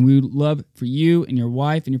Land, and we would love for you and your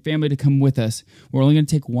wife and your family to come with us. We're only going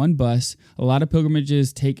to take one bus. A lot of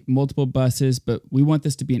pilgrimages take multiple buses, but we want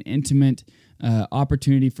this to be an intimate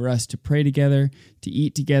opportunity for us to pray together, to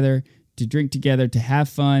eat together, to drink together, to have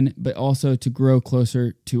fun, but also to grow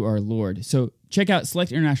closer to our Lord. So check out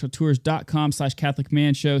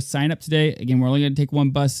selectinternationaltours.com/CatholicManShow. Sign up today. Again, we're only going to take one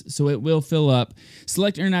bus, so it will fill up.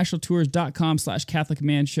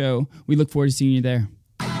 selectinternationaltours.com/CatholicManShow. We look forward to seeing you there.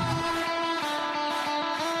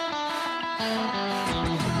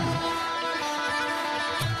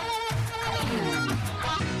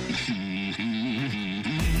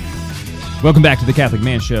 Welcome back to the Catholic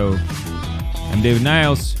Man Show. I'm David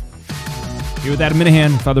Niles. Here with Adam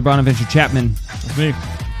Minahan, Father Bonaventure Chapman. That's me.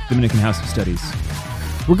 Dominican House of Studies.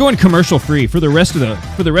 We're going commercial free for the rest of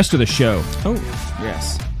the show. Oh,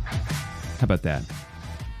 yes. How about that?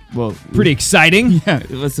 Well, pretty exciting. Yeah,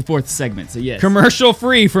 it's the fourth segment, so yes. Commercial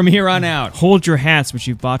free from here on out. Hold your hats, which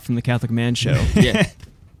you've bought from the Catholic Man Show. Yeah.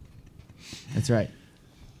 That's right.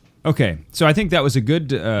 Okay, so I think that was a good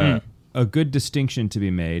distinction to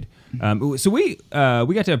be made. So we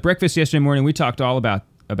got to have breakfast yesterday morning. We talked all about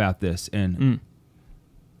this, and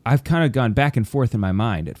I've kind of gone back and forth in my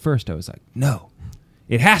mind. At first, I was like, no,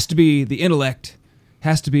 it has to be the intellect,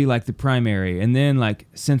 has to be like the primary. And then, like,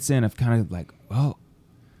 since then, I've kind of like, well,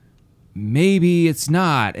 maybe it's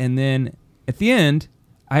not. And then at the end,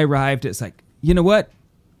 I arrived. It's like, you know what?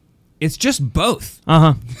 It's just both.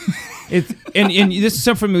 It's and this is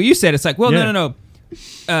something you said. It's like, well, no.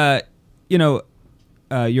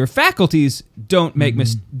 Your faculties don't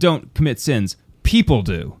don't commit sins. People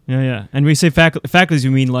do. Yeah. And we say faculties, we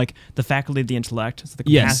mean like the faculty of the intellect, so the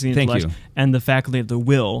capacity of the intellect, and the faculty of the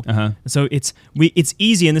will. So it's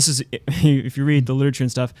easy, and this is, if you read the literature and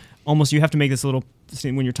stuff, almost you have to make this little,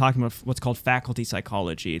 when you're talking about what's called faculty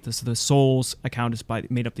psychology. The soul's account is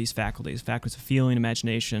made up of these faculties of feeling,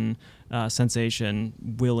 imagination, sensation,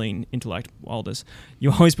 willing, intellect, all this.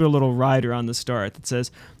 You always put a little rider on the start that says,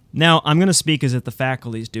 now I'm going to speak as if the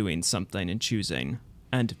faculty is doing something and choosing.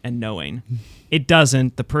 and knowing. It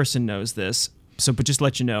doesn't. The person knows this. So, but just to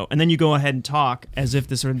let you know. And then you go ahead and talk as if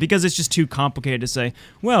this sort of, because it's just too complicated to say,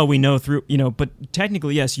 well, we know through, but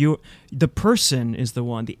technically, yes, the person is the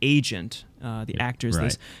one, the agent, the actor is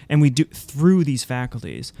this, and we do through these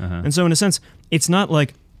faculties. And so in a sense, it's not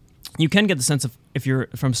like, you can get the sense of, if you're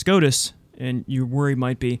from Scotus, and your worry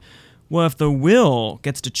might be, well, if the will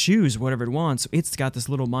gets to choose whatever it wants, it's got this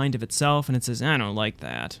little mind of itself, and it says, I don't like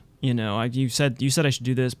that. You said I should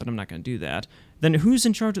do this, but I'm not going to do that. Then who's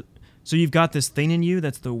in charge of... So you've got this thing in you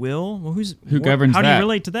that's the will. Well, who governs that? How do you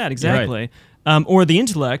relate to that exactly? Right. Or the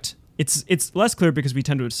intellect. It's less clear because we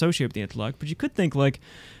tend to associate with the intellect. But you could think like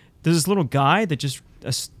there's this little guy that just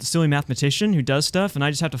a silly mathematician who does stuff, and I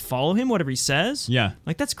just have to follow him whatever he says. Yeah,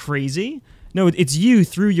 like that's crazy. No, it's you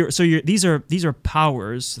through your. So these are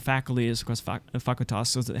powers. The faculty is of course facultas,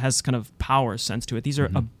 so it has kind of power sense to it. These are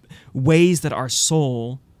ways that our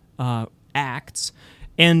soul acts,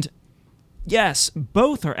 and yes,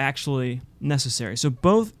 both are actually necessary. So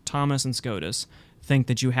both Thomas and Scotus think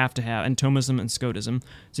that you have to have, and Thomism and Scotism,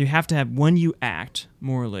 so you have to have, when you act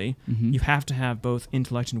morally, you have to have both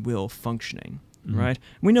intellect and will functioning, right?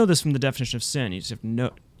 We know this from the definition of sin. You just have to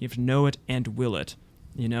know it and will it,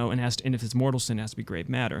 and if it's mortal sin, it has to be grave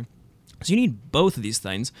matter. So you need both of these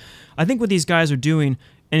things. I think what these guys are doing,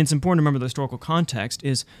 and it's important to remember the historical context,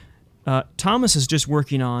 is Thomas is just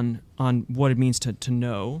working on what it means to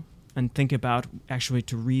know, and think about actually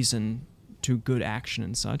to reason to good action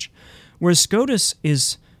and such. Whereas Scotus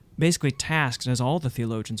is basically tasked, as all the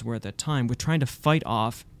theologians were at that time, with trying to fight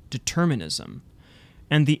off determinism.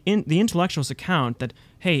 And the intellectual's account that,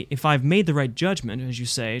 hey, if I've made the right judgment, as you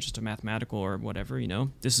say, just a mathematical or whatever,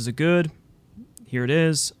 this is a good, here it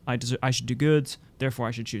is, I should do goods, therefore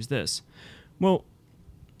I should choose this. Well,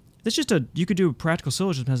 that's just you could do a practical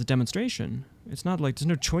syllogism as a demonstration. It's not like there's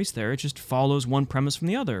no choice there. It just follows one premise from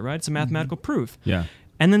the other, right? It's a mathematical proof. Yeah.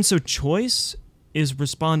 And then so choice is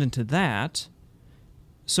respondent to that.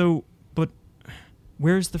 So, but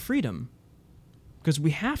where's the freedom? Because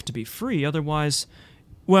we have to be free. Otherwise,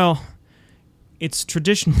 well, it's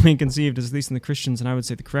traditionally conceived, at least in the Christians, and I would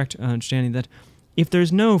say the correct understanding, that if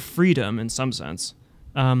there's no freedom in some sense,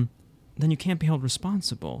 then you can't be held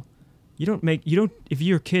responsible. If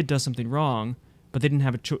your kid does something wrong, but they didn't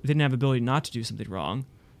have ability not to do something wrong,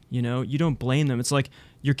 you don't blame them. It's like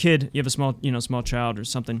your kid, you have a small child or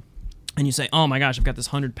something, and you say, oh my gosh, I've got this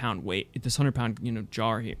 100-pound weight, this 100-pound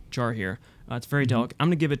jar here. It's very delicate. I'm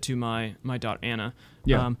gonna give it to my daughter Anna.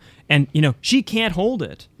 Yeah. And she can't hold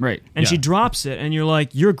it. Right. And she drops it, and you're like,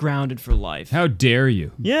 you're grounded for life. How dare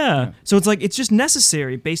you? Yeah. So it's like it's just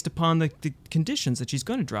necessary based upon the conditions that she's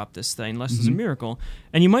going to drop this thing, unless there's a miracle.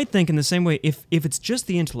 And you might think in the same way, if it's just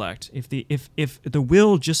the intellect, if the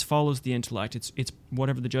will just follows the intellect, it's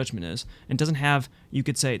whatever the judgment is, and doesn't have, you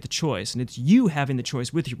could say, the choice, and it's you having the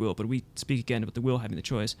choice with your will, but we speak again about the will having the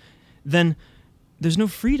choice, then there's no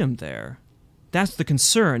freedom there. That's the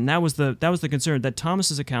concern. That was the concern that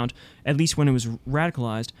Thomas's account, at least when it was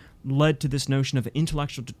radicalized, led to this notion of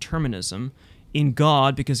intellectual determinism in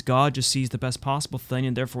God, because God just sees the best possible thing,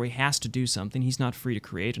 and therefore he has to do something. He's not free to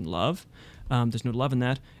create and love. There's no love in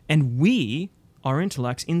that. And we, our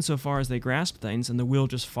intellects, insofar as they grasp things, and the will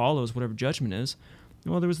just follows whatever judgment is,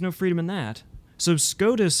 well, there was no freedom in that. So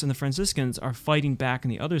Scotus and the Franciscans are fighting back on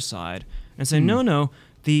the other side and saying, no,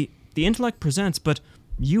 the intellect presents, but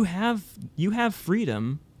you have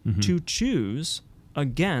freedom to choose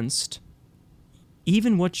against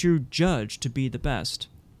even what you judge to be the best,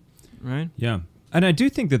 right? Yeah. And I do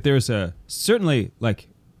think that there's certainly, like,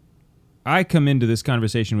 I come into this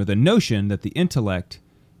conversation with a notion that the intellect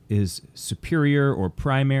is superior or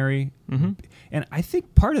primary. And I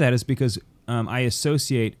think part of that is because I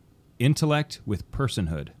associate intellect with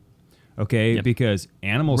personhood. Okay, yep. Because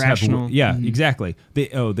animals rational. have... Yeah, exactly.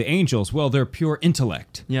 The angels, well, they're pure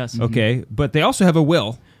intellect. Yes. Okay, but they also have a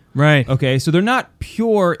will. Right. Okay, so they're not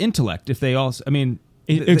pure intellect if they also... I mean...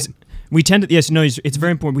 we tend to... Yes, no, it's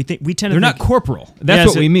very important. We tend to They're not corporal. That's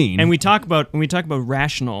what we mean. And when we talk about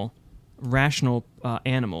rational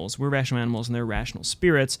animals, we're rational animals and they're rational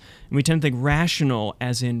spirits, and we tend to think rational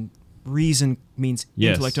as in reason means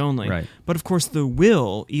intellect only. Right. But of course the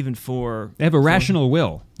will, even for... They have a rational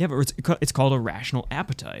will. Yeah, but it's called a rational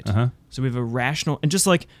appetite. So we have a rational... And just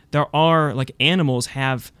like there are... Like animals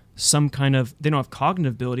have some kind of... They don't have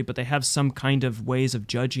cognitive ability, but they have some kind of ways of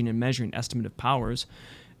judging and measuring estimative powers.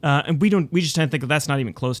 And we just tend to think that's not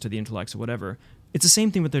even close to the intellects or whatever. It's the same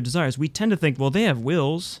thing with their desires. We tend to think, well, they have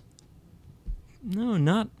wills. No,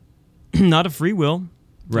 not a free will.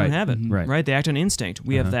 Don't have it, right? They act on instinct.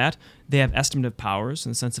 We have that. They have estimative powers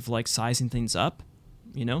in the sense of like sizing things up.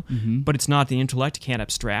 But it's not the intellect, it can't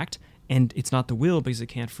abstract, and it's not the will because it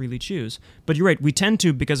can't freely choose. But you're right, we tend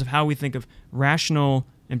to, because of how we think of rational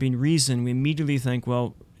and being reason, we immediately think,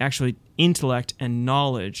 well, actually intellect and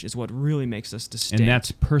knowledge is what really makes us distinct. And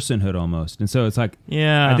that's personhood almost. And so it's like,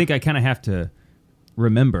 yeah, I think I kind of have to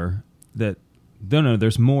remember that, no,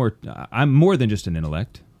 there's more. I'm more than just an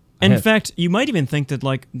intellect. And in fact, you might even think that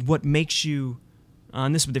like what makes you,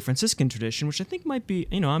 and this with the Franciscan tradition, which I think might be,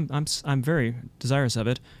 I'm very desirous of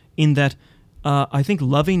it, in that I think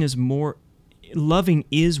loving is what,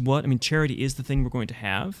 charity is the thing we're going to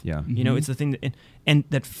have. Yeah. It's the thing that, and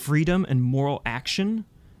that freedom and moral action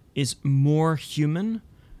is more human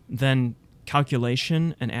than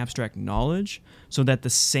calculation and abstract knowledge, so that the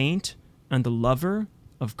saint and the lover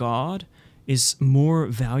of God is more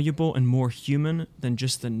valuable and more human than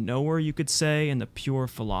just the knower, you could say, and the pure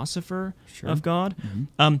philosopher of God.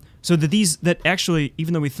 So that actually,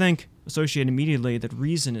 even though we think, associate immediately that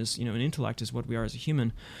reason is, an intellect is what we are as a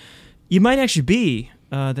human, you might actually be,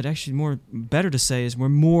 that actually more better to say is we're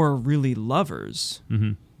more really lovers,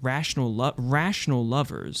 rational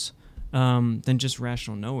lovers, than just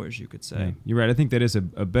rational knowers, you could say. Yeah, you're right. I think that is a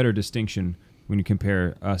better distinction when you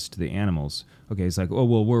compare us to the animals. Okay, it's like, oh,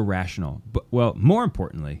 well, we're rational. But, well, more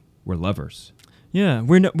importantly, we're lovers. Yeah,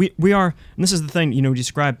 we are, and this is the thing, you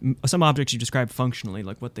describe some objects you describe functionally,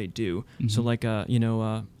 like what they do. So like, Hoover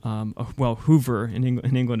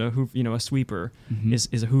in England, a sweeper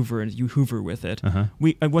is a Hoover, and you hoover with it.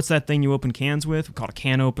 What's that thing you open cans with? We call it a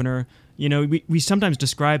can opener. We sometimes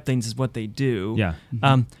describe things as what they do. Yeah.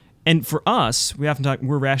 And for us, we often talk,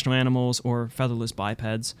 we're rational animals or featherless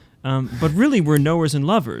bipeds. But really, we're knowers and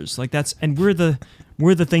lovers. And we're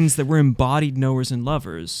the things that we're embodied knowers and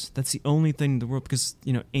lovers. That's the only thing in the world, because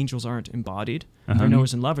angels aren't embodied. They're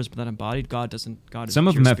knowers and lovers, but not embodied. God isn't. God is some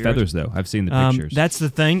of them have spirit. feathers, though. I've seen the pictures. That's the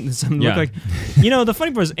thing. Some look like, the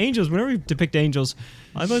funny part is angels. Whenever we depict angels,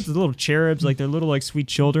 I like the little cherubs, like they're little like sweet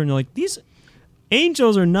children. They're like, these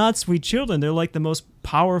angels are not sweet children. They're like the most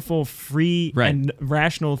powerful, free, and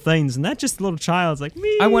rational things. And that's just a little child's like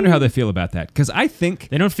me. I wonder how they feel about that, because I think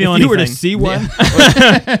they don't feel if anything. You were to see one.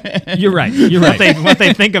 You're right. What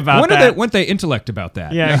they think about that. What they intellect about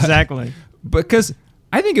that. Yeah, exactly. Because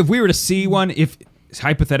I think if we were to see one, if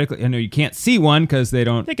hypothetically, I know you can't see one because they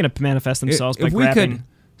don't. They can manifest themselves by if we grabbing could,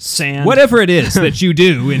 sand. whatever it is that you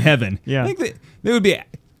do in heaven. Yeah. I think that they would be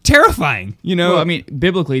terrifying, Well,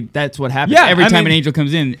 biblically, that's what happens. Every time an angel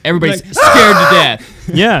comes in, everybody's scared to death.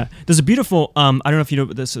 Yeah. There's a beautiful, I don't know if you know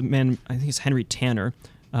this man, I think it's Henry Tanner.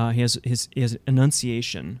 He has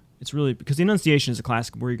Annunciation. It's really, because the Annunciation is a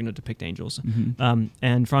classic where you're going to depict angels.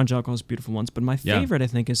 And Fra Angelico has beautiful ones. But my favorite, I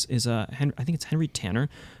think, is I think it's Henry Tanner.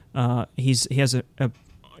 He's a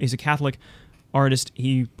Catholic artist.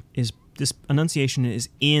 This Annunciation is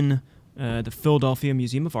in the Philadelphia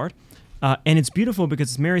Museum of Art. And it's beautiful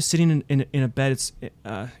because it's Mary sitting in a bed. It's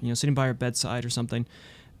sitting by her bedside or something,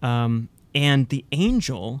 and the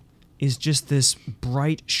angel is just this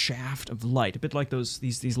bright shaft of light, a bit like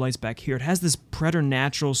these lights back here. It has this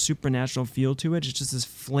preternatural, supernatural feel to it. It's just this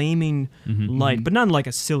flaming light, but not in like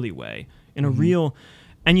a silly way, in a real.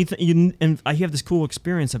 And I have this cool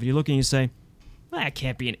experience of it. You look and you say, well, that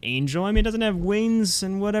can't be an angel. I mean, it doesn't have wings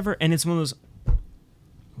and whatever. And it's one of those.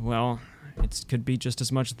 Well. It could be just as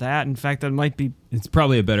much that. In fact, that might be. It's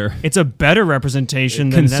probably a better. It's a better representation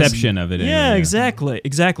conception of it. Yeah, exactly.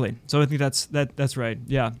 So I think that's right.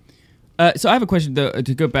 Yeah. So I have a question though,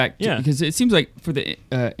 to go back. Because it seems like for the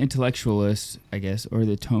intellectualist, I guess, or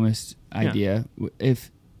the Thomist idea, if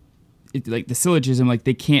like the syllogism, like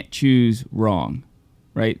they can't choose wrong.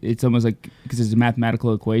 Right, it's almost like because it's a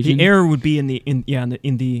mathematical equation. The error would be you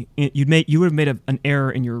would have made an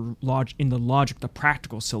error in the logic, the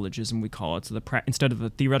practical syllogism we call it. So instead of a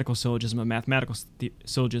theoretical syllogism, a mathematical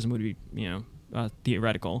syllogism would be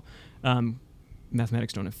theoretical.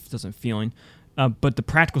 Mathematics doesn't have feeling, but the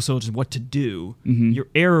practical syllogism, what to do. Your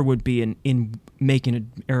error would be in making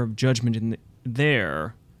an error of judgment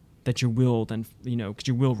there. That your will then, because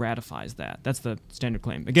your will ratifies that. That's the standard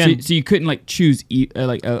claim. Again, so you couldn't like choose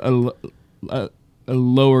like a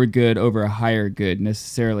lower good over a higher good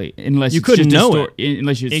necessarily, unless you couldn't know it.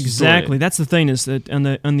 Unless you exactly. That's the thing is that on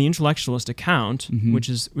the intellectualist account,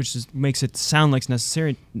 which makes it sound like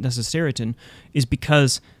necessaritan, is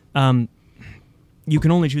because you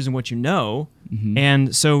can only choose in what you know,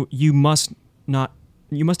 and so you must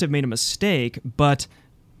have made a mistake, but.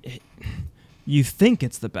 you think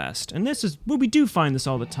it's the best. And this is, well, we do find this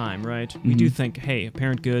all the time, right? Mm-hmm. We do think, hey,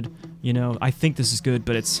 apparent good, I think this is good,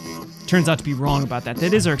 but it turns out to be wrong about that.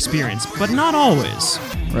 That is our experience, but not always.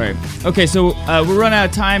 Right. Okay, so we're running out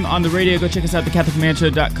of time on the radio. Go check us out at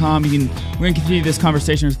thecatholicmanshow.com. We're going to continue this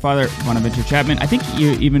conversation with Father Bonaventure Chapman. I think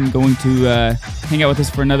you're even going to hang out with us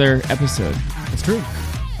for another episode. That's true.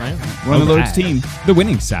 Right. We're on the Lord's team. The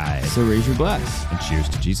winning side. So raise your glass. And cheers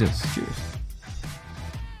to Jesus. Cheers.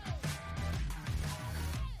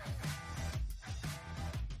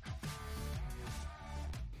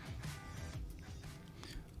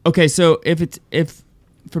 Okay, so if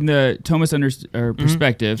from the Thomist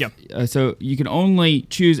perspective, so you can only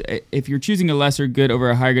choose if you're choosing a lesser good over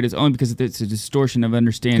a higher good. It's only because it's a distortion of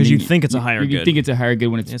understanding. Because you think it's a higher good. You think it's a higher good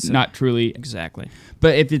when it's not truly exactly.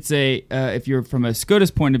 But if it's if you're from a Scotus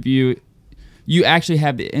point of view, you actually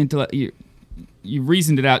have the intellect. You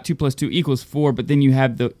reasoned it out. 2 + 2 = 4, but then you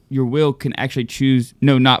have your will can actually choose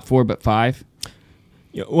not 4 but 5.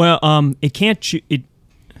 Yeah, well, it can't choose it.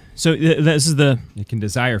 So this is it can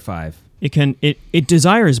desire 5. It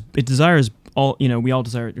desires all, we all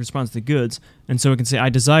desire, it responds to the goods, and so it can say, I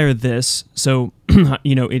desire this, so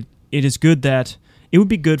it is good that it would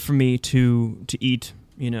be good for me to eat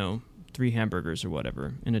 3 hamburgers or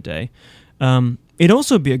whatever in a day. It'd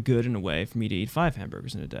also be a good in a way for me to eat 5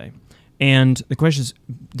 hamburgers in a day. And the question is,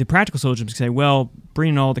 the practical solutions can say, well,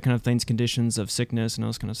 bringing all the kind of things, conditions of sickness and all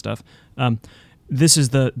this kind of stuff, this is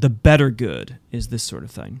the better good is this sort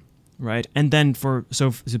of thing, right? And then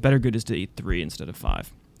the better good is to eat 3 instead of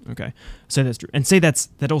 5. Okay, say that's true, and say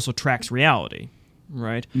that also tracks reality,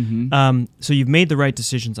 right? Mm-hmm. So you've made the right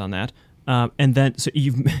decisions on that, and then so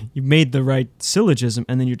you've made the right syllogism,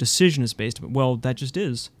 and then your decision is based on, well, that just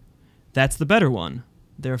is, that's the better one,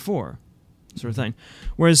 therefore, sort of thing.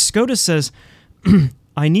 Whereas Scotus says,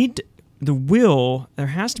 I need the will. There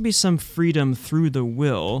has to be some freedom through the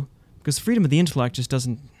will. Because freedom of the intellect just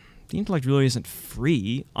doesn't... The intellect really isn't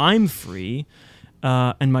free. I'm free,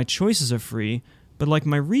 and my choices are free, but like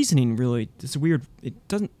my reasoning really... It's weird. It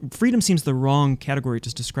doesn't... Freedom seems the wrong category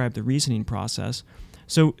to describe the reasoning process.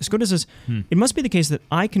 So Scotus says, it must be the case that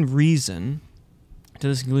I can reason to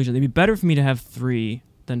this conclusion. It'd be better for me to have 3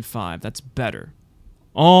 than 5. That's better.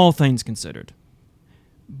 All things considered.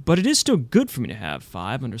 But it is still good for me to have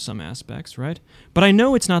 5 under some aspects, right? But I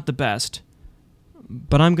know it's not the best...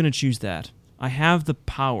 But I'm going to choose that. I have the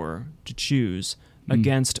power to choose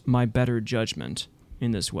against my better judgment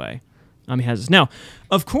in this way. He has this. Now,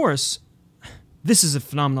 of course, this is a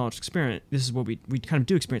phenomenological experiment. This is what we kind of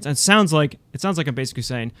do experience. And it sounds like I'm basically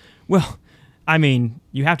saying, well, I mean,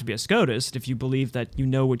 you have to be a Scotist if you believe that you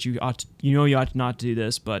know what you ought not to do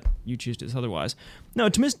this, but you choose to do this otherwise. No,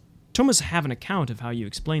 Thomas have an account of how you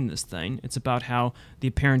explain this thing. It's about how the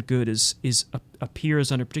apparent good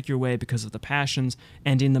appears under a particular way because of the passions,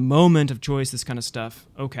 and in the moment of choice, this kind of stuff.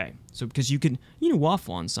 Okay, so because you can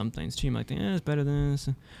waffle on some things too. You might think, it's better than this.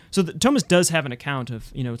 So Thomas does have an account of,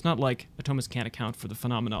 it's not like Thomas can't account for the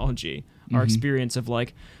phenomenology, our experience of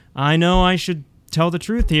like, I know I should tell the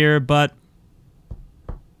truth here, but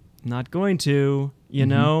not going to,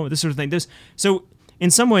 this sort of thing. So in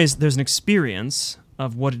some ways, there's an experience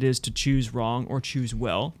of what it is to choose wrong or choose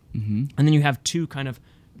well. Mm-hmm. And then you have 2 kind of,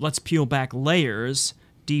 let's peel back layers,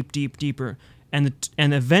 deeper. And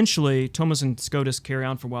eventually, Thomas and Scotus carry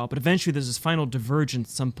on for a while, but eventually there's this final divergence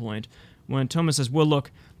at some point when Thomas says, well, look,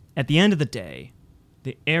 at the end of the day,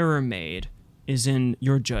 the error made is in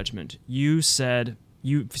your judgment. You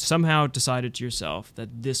somehow decided to yourself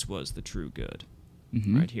that this was the true good.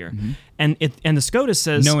 Right here. Mm-hmm. And the Scotus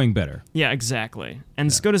says... Knowing better. Yeah, exactly. And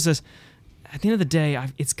the Scotus says... At the end of the day,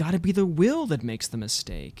 it's got to be the will that makes the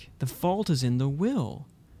mistake. The fault is in the will.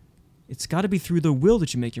 It's got to be through the will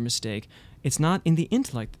that you make your mistake. It's not in the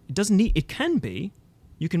intellect. It can be.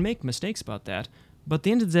 You can make mistakes about that. But at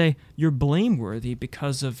the end of the day, you're blameworthy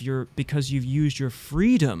because you've used your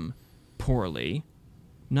freedom poorly,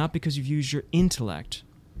 not because you've used your intellect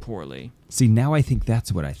poorly. See, now I think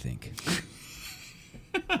that's what I think.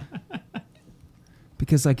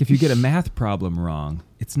 Because like if you get a math problem wrong,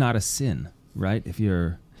 it's not a sin. Right?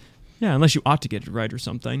 Unless you ought to get it right or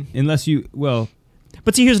something. Unless you, well...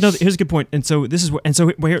 But see, here's a good point. And so this is what... And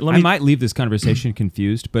so here, I might leave this conversation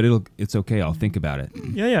confused, but it's okay. I'll think about it.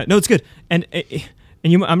 Yeah. No, it's good. I'm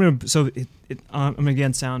gonna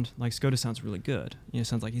again sound like Scotus sounds really good. It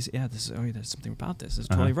sounds like there's something about this. It's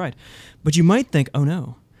totally right. But you might think, oh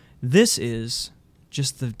no, this is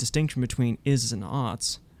just the distinction between is and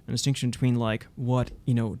oughts, a distinction between like what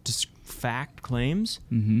fact claims.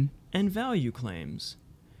 Mm-hmm. And value claims.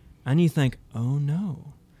 And you think, oh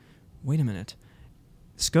no, wait a minute.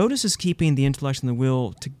 Scotus is keeping the intellect and the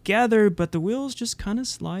will together, but the will is just kind of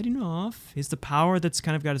sliding off. It's the power that's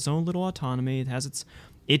kind of got its own little autonomy.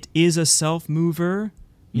 It is a self-mover.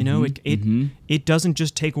 You know, it doesn't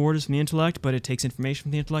just take orders from the intellect, but it takes information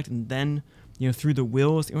from the intellect, and then, through the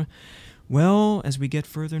will. Well, as we get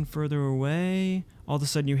further and further away, all of a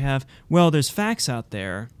sudden you have, there's facts out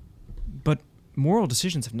there, but moral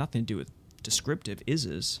decisions have nothing to do with descriptive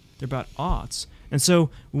ises. They're about oughts. And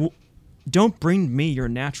so don't bring me your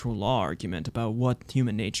natural law argument about what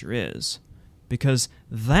human nature is, because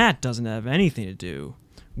that doesn't have anything to do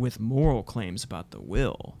with moral claims about the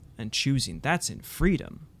will and choosing. That's in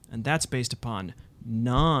freedom, and that's based upon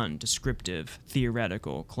non-descriptive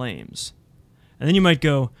theoretical claims. And then you might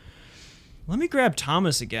go, let me grab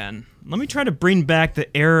Thomas again. Let me try to bring back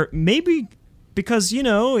the error, maybe because,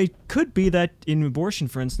 it could be that in abortion,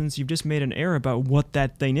 for instance, you've just made an error about what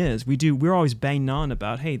that thing is. We're always banging on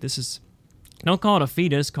about, hey, don't call it a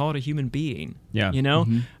fetus, call it a human being. Yeah.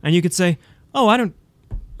 And you could say,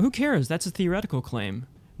 who cares? That's a theoretical claim.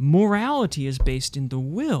 Morality is based in the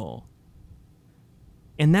will.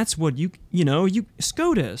 And that's what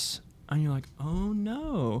Scotus. And you're like, oh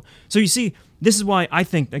no. So you see, this is why I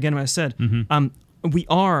think, again, what I said,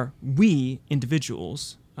 we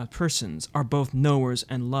individuals, persons, are both knowers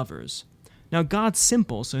and lovers. Now, God's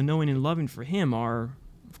simple, so knowing and loving for him are,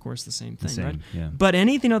 of course, the same thing, right? Yeah. But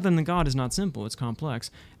anything other than God is not simple, it's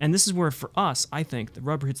complex. And this is where, for us, I think, the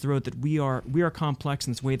rubber hits the road, that we are complex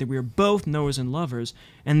in this way, that we are both knowers and lovers,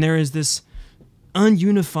 and there is this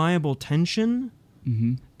ununifiable tension.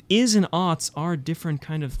 Is and oughts are different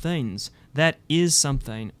kind of things. That is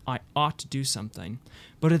something. I ought to do something.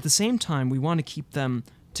 But at the same time, we want to keep them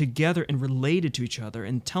together and related to each other,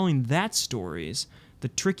 and telling that story is the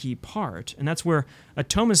tricky part. And that's where a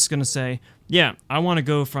Thomist is going to say, yeah, I want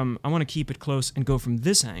to keep it close and go from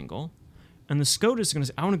this angle. And the Scotus is going to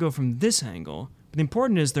say, I want to go from this angle. But the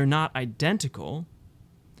important is they're not identical.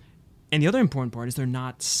 And the other important part is they're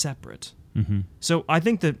not separate. So I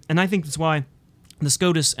think that's why the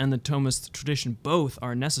Scotus and the Thomist tradition both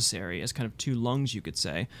are necessary as kind of two lungs, you could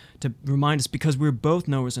say, to remind us, because we're both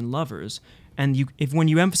knowers and lovers. And when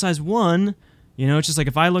you emphasize one, it's just like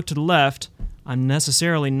if I look to the left, I'm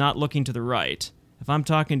necessarily not looking to the right. If I'm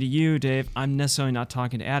talking to you, Dave, I'm necessarily not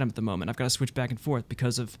talking to Adam at the moment. I've got to switch back and forth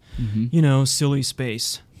because of, silly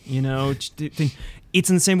space. It's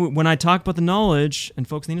in the same way when I talk about the knowledge and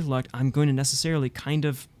focus on the intellect, I'm going to necessarily kind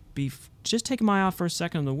of be just taking my eye off for a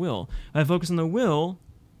second on the will. If I focus on the will,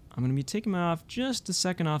 I'm going to be taking my eye off just a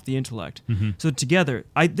second off the intellect. So together,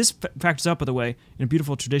 this factors out, by the way, in a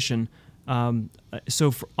beautiful tradition. On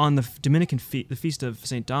the Dominican the feast of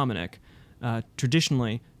St. Dominic,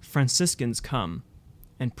 traditionally, Franciscans come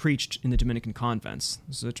and preached in the Dominican convents.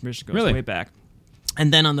 So the tradition goes way back.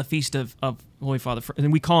 And then on the feast of Holy Father,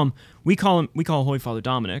 and we call Holy Father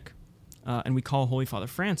Dominic, and we call Holy Father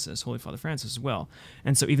Francis as well.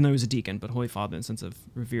 And so even though he was a deacon, but Holy Father in the sense of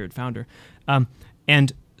revered founder.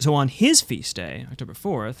 And so on his feast day, October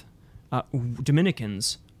 4th,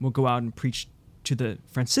 Dominicans will go out and preach to the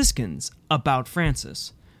Franciscans about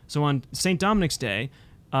Francis. So on St. Dominic's Day,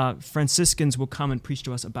 Franciscans will come and preach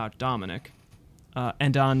to us about Dominic.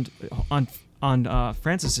 And on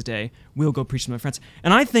Francis' Day, we'll go preach to them about Francis.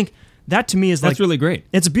 And I think that to me is that's really great.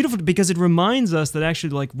 It's beautiful because it reminds us that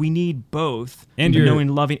actually we need both, and knowing,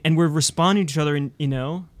 loving, and we're responding to each other,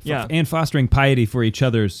 and fostering piety for each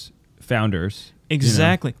other's founders.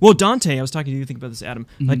 Exactly. Well, Dante, I was talking to you. Think about this, Adam.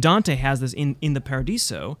 Dante has this in the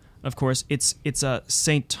Paradiso. Of course, it's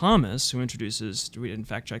Saint Thomas who introduces. We didn't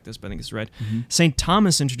fact check this, but I think it's right. Saint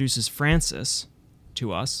Thomas introduces Francis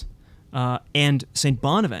to us, and Saint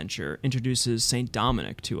Bonaventure introduces Saint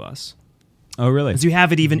Dominic to us. Oh, really? So you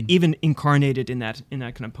have it even incarnated in that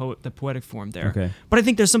kind of the poetic form there. Okay. But I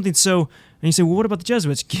think there's something so, and you say, well, what about the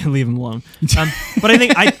Jesuits? Leave them alone. But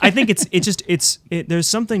I think there's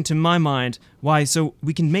something to my mind why. So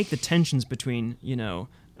we can make the tensions between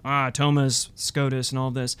Thomas, Scotus, and all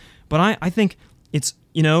of this. But I think it's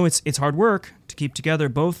hard work to keep together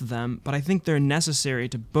both of them. But I think they're necessary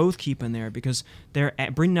to both keep in there because they're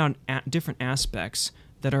bringing out different aspects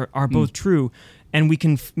that are both true, and we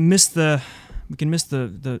can miss the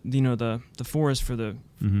forest for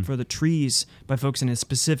the trees by focusing on a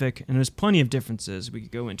specific. And there's plenty of differences. We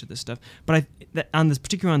could go into this stuff, but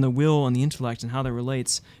particularly on the will and the intellect and how that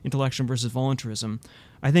relates, intellectualism versus voluntarism.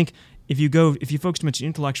 I think if you focus too much on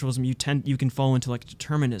intellectualism, you can fall into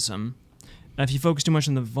determinism, If you focus too much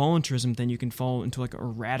on the voluntarism, then you can fall into like a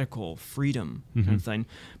radical freedom kind of thing.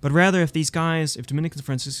 But rather, if Dominicans and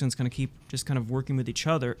Franciscans kind of keep just kind of working with each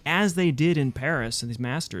other, as they did in Paris, and these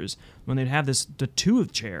masters, when they'd have the two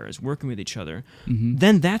chairs working with each other,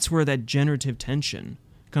 then that's where that generative tension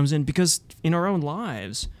comes in. Because in our own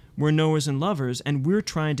lives, we're knowers and lovers, and we're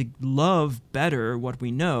trying to love better what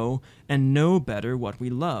we know and know better what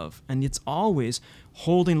we love. And it's always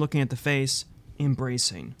holding, looking at the face,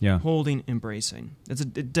 embracing, holding, embracing. It's a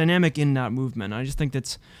dynamic in and out movement. I just think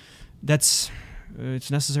that's it's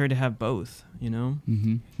necessary to have both, you know?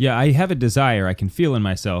 Yeah, I have a desire, I can feel in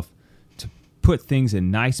myself, to put things in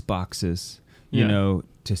nice boxes, you know,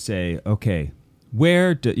 to say, okay,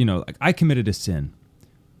 where do, you know, like I committed a sin.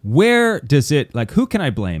 Where does it, like, who can I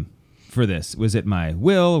blame for this? Was it my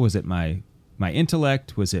will? Was it my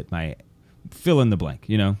intellect? Was it my fill in the blank,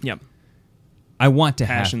 you know? Yep. I want to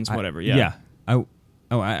passions, have... whatever, Yeah.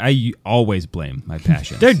 I always blame my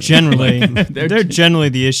passions. They're generally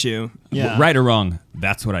the issue. Yeah. Right or wrong,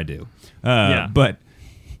 that's what I do. But,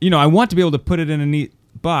 you know, I want to be able to put it in a neat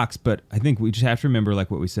box, but I think we just have to remember, like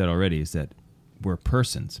what we said already, is that we're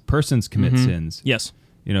persons. Persons commit sins. Yes.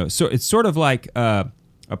 You know, so it's sort of like a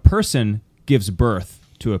person gives birth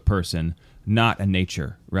to a person, not a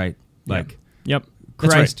nature, right? Like, yep.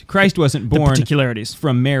 Christ wasn't born the particularities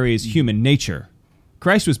from Mary's human nature.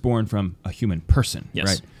 Christ was born from a human person,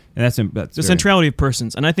 right? And that's the centrality of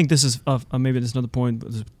persons. And I think this is maybe this is another point.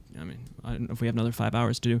 But I mean, I don't know if we have another 5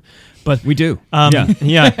 hours to do, but we do.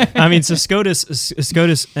 Yeah. I mean, so Scotus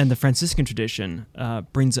and the Franciscan tradition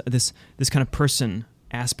brings this kind of person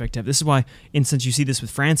aspect of it. This is why, since you see this with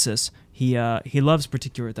Francis, he loves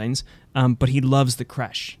particular things, but he loves the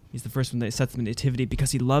creche. He's the first one that sets the nativity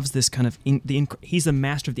because he loves this kind of he's the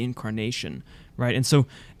master of the incarnation, right? And so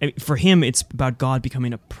for him, it's about God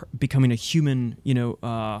becoming a human. You know,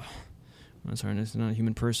 I'm sorry, it's not a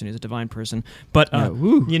human person; he's a divine person. But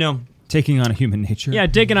you know. Taking on a human nature. Yeah,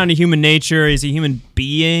 taking on a human nature. He's a human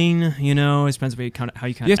being, you know. It depends how you kind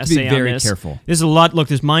you of have to be very this. Careful. There's a lot. Look,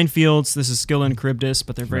 there's minefields. This is Scylla and Charybdis,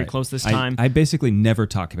 but they're very close this time. I basically never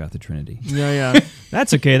talk about the Trinity. Yeah.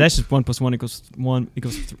 That's okay. That's just 1 + 1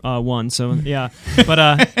 = 1. So yeah,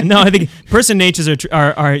 but no, I think person natures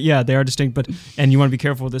are they are distinct. But and you want to be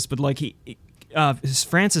careful with this. But like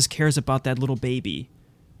Francis cares about that little baby.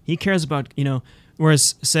 He cares about, you know.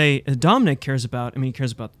 Whereas, say, Dominic cares about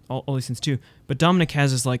all these things too, but Dominic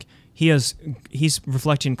has this, like, he's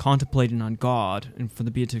reflecting, contemplating on God, and for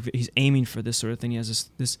the beatific, he's aiming for this sort of thing. He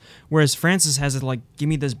has this whereas Francis has it like, give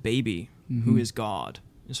me this baby who is God,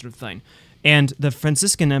 this sort of thing. And the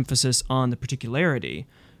Franciscan emphasis on the particularity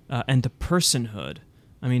and the personhood,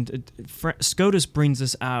 I mean, Scotus brings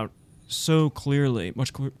this out so clearly,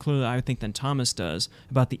 much clearly, I think, than Thomas does,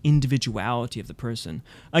 about the individuality of the person.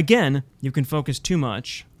 Again, you can focus too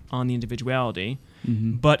much on the individuality,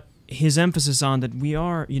 but his emphasis on that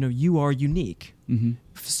you are unique.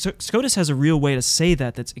 Scotus has a real way to say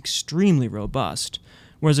that's extremely robust,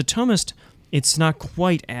 whereas a Thomist, it's not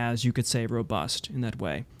quite as, you could say, robust in that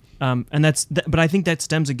way. But I think that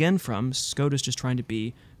stems again from Scotus just trying to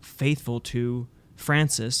be faithful to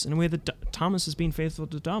Francis in a way that Thomas is being faithful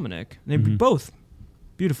to Dominic. They're both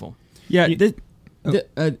beautiful. Yeah,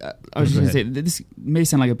 I was going to say, this may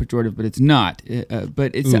sound like a pejorative, but it's not.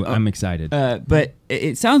 But it's. I'm excited. But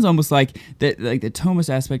it sounds almost like that. Like the Thomist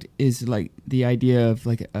aspect is like the idea of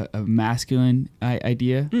like a masculine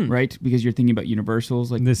idea, right? Because you're thinking about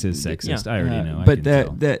universals. Like this is sexist. I already know. But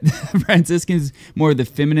the Franciscans more the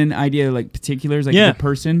feminine idea, like particulars, like the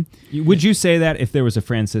person. Would you say that if there was a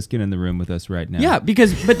Franciscan in the room with us right now? Yeah,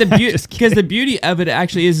 because the beauty of it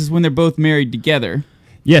actually is when they're both married together.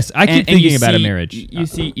 Yes, I keep thinking about a marriage. You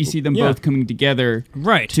see them both coming together,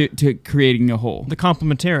 right, to creating a whole. The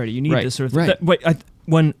complementarity. You need this sort of thing.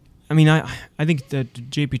 I think that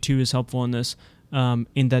JP2 is helpful in this,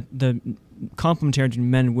 in that the complementarity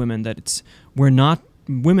between men and women. That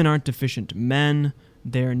women aren't deficient. Men,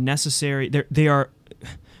 they're necessary. They are.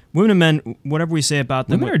 Women and men, whatever we say about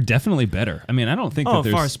them, women are definitely better. I mean, I don't think that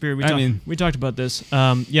there's. Far superior. We talked about this.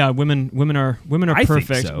 Women are I perfect.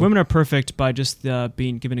 Think so. Women are perfect by just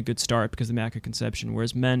being given a good start because of the Immaculate Conception,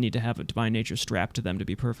 whereas men need to have a divine nature strapped to them to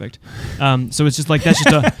be perfect. So it's just like that's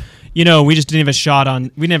just a, we just didn't have a shot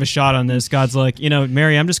on. We didn't have a shot on this. God's like,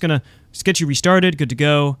 Mary, I'm just gonna get you restarted, good to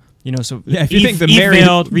go. So if you think Eve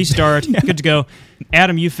failed, restart, good to go.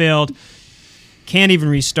 Adam, you failed. can't even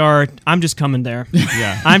restart. I'm just coming there.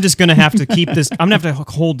 Yeah. I'm just gonna have to keep this. I'm gonna have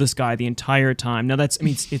to hold this guy the entire time. Now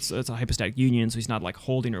it's a hypostatic union, so he's not like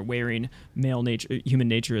holding or wearing human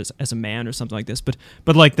nature as a man or something like this. But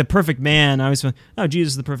like the perfect man, I always feel, oh,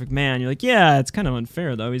 Jesus is the perfect man. You're like, yeah, it's kind of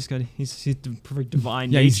unfair though. He's the perfect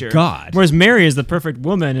divine nature. He's God. Whereas Mary is the perfect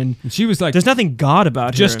woman, and she was like, there's nothing God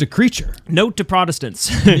about her. Just a creature. Note to Protestants.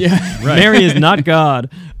 Yeah, right. Mary is not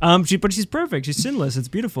God. But she's perfect. She's sinless. It's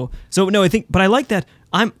beautiful. So no, I like that.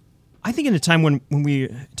 I think in a time when we,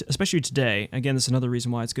 especially today, again, this is another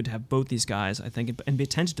reason why it's good to have both these guys, I think, and be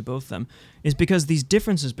attentive to both of them, is because these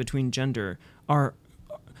differences between gender are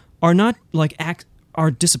not like are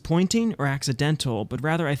disappointing or accidental, but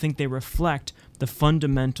rather I think they reflect the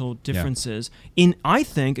fundamental differences in, I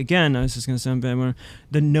think, again, I was just going to sound bad,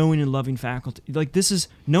 the knowing and loving faculty. Like this is,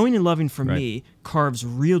 knowing and loving for me carves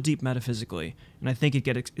real deep metaphysically, and I think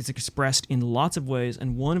it's expressed in lots of ways,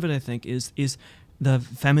 and one of it I think is the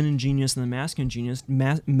feminine genius and the masculine genius.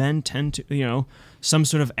 Men tend to, some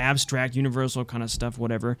sort of abstract, universal kind of stuff,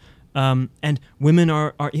 whatever. And women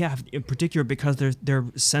are in particular because they're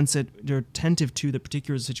sensitive, they're attentive to the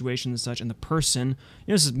particular situation and such, and the person.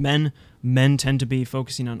 This is men tend to be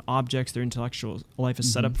focusing on objects. Their intellectual life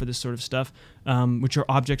is set up for this sort of stuff, which are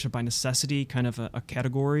objects are by necessity kind of a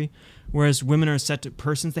category, whereas women are set to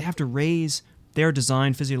persons. They have to raise. They're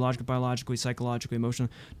designed physiologically, biologically, psychologically, emotionally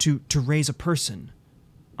to raise a person.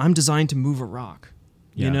 I'm designed to move a rock,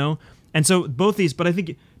 And so both these, but I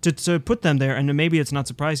think to put them there, and maybe it's not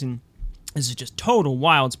surprising, this is just total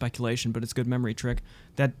wild speculation, but it's a good memory trick,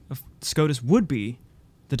 that Scotus would be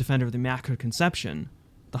the defender of the Immaculate Conception,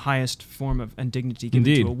 the highest form of and dignity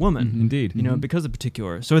given to a woman. Indeed. Because of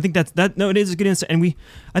particular. So I think it is a good insight. And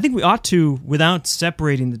I think we ought to, without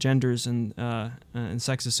separating the genders and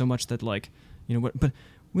sexes so much that but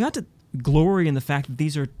we ought to glory in the fact that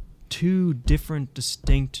these are two different,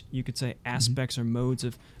 distinct, you could say, aspects or modes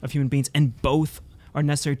of human beings, and both are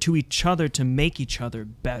necessary to each other to make each other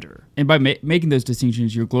better. And by making those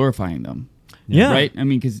distinctions, you're glorifying them. Yeah. Right? I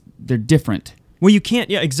mean, because they're different. Well, you can't.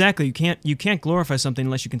 Yeah, exactly. You can't glorify something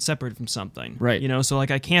unless you can separate it from something. Right. So like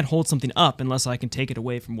I can't hold something up unless I can take it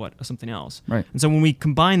away from something else. Right. And so when we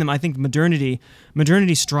combine them, I think modernity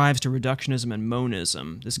strives to reductionism and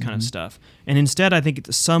monism, this kind of stuff. And instead, I think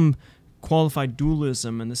it's some qualified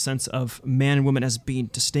dualism in the sense of man and woman as being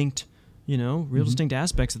distinct, real distinct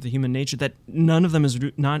aspects of the human nature, that none of them is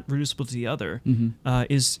not reducible to the other,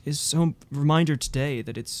 is so reminder today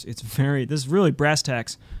that it's very, this is really brass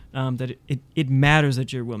tacks, that it matters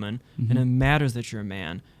that you're a woman, and it matters that you're a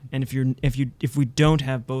man, and if we don't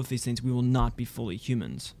have both these things, we will not be fully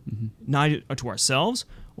humans, neither to ourselves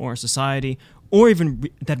or our society, or even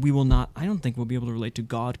that we will not. I don't think we'll be able to relate to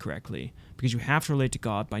God correctly, because you have to relate to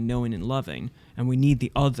God by knowing and loving, and we need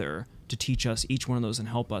the other to teach us each one of those and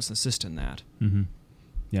help us assist in that.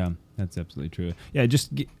 Yeah, that's absolutely true. Yeah,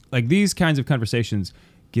 just like these kinds of conversations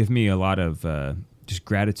give me a lot of just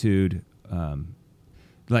gratitude,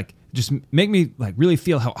 just make me really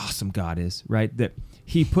feel how awesome God is, right? That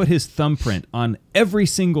He put His thumbprint on every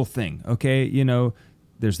single thing. Okay,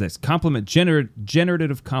 there's this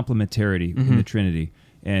generative complementarity in the Trinity,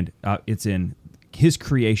 and it's in His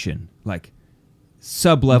creation, like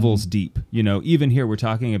sub-levels deep. Even here we're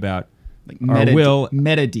talking about our will.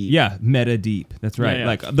 Meta deep. Yeah, meta deep. That's right. Yeah.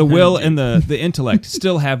 Like the will and the intellect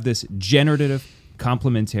still have this generative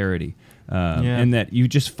complementarity, and that you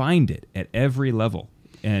just find it at every level.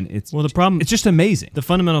 And the problem, it's just amazing. The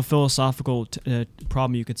fundamental philosophical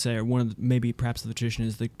problem, you could say, or one of maybe perhaps the tradition,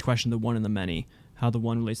 is the question of the one and the many. How the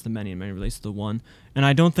one relates to the many and many relates to the one. And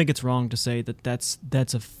I don't think it's wrong to say that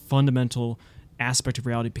that's a fundamental aspect of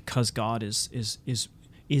reality, because God is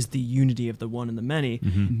the unity of the one and the many,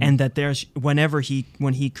 and that there's when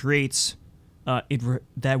He creates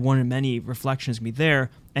that one and many reflection is going to be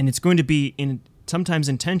there, and it's going to be sometimes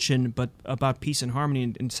in tension, but about peace and harmony,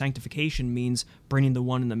 and sanctification means bringing the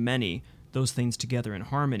one and the many, those things together in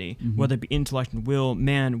harmony, whether it be intellect and will,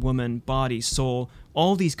 man, woman, body, soul,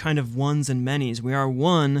 all these kind of ones and manys. We are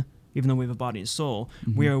one, even though we have a body and soul.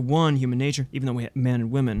 We are one human nature, even though we have man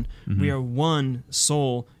and women. We are one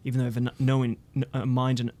soul, even though we have a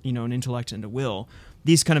mind and an intellect and a will.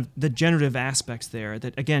 These kind of the generative aspects there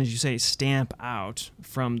that, again, as you say, stamp out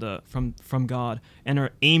from God, and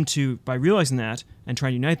are aimed to, by realizing that and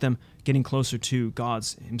trying to unite them, getting closer to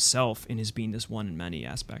God's Himself in His being this one and many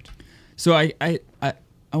aspect. So I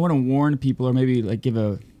want to warn people, or maybe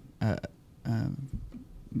give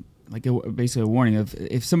basically a warning of,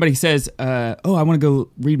 if somebody says, I want to go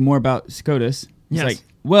read more about Scotus. It's yes.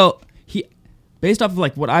 well, he, based off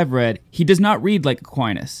of what I've read, he does not read like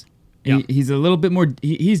Aquinas. He's a little bit more.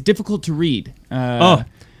 He's difficult to read.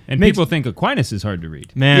 And people think Aquinas is hard to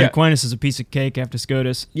read. Man, Aquinas is a piece of cake after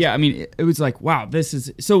Scotus. Yeah, I mean, it was like, wow, this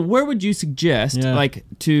is... So where would you suggest,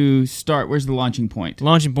 to start? Where's the launching point?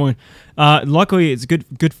 Luckily, it's good.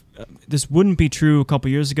 This wouldn't be true a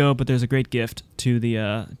couple years ago, but there's a great gift to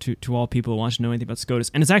the to all people who want to know anything about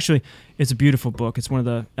Scotus. And it's a beautiful book. It's one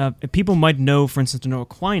of the... people might know, for instance, to know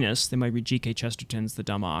Aquinas, they might read G.K. Chesterton's The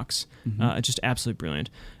Dumb Ox. It's just absolutely brilliant.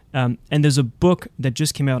 And there's a book that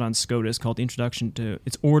just came out on Scotus called The Introduction to...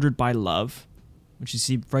 It's Ordered by Love, which you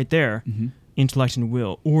see right there. Intellect and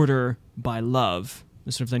Will. Order by Love.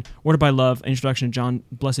 This sort of thing. Ordered by Love, Introduction to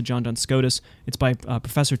Blessed John Duns Scotus. It's by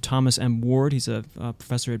Professor Thomas M. Ward. He's a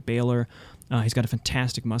professor at Baylor. He's got a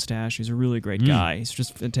fantastic mustache. He's a really great guy. He's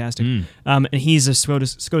just fantastic. And he's a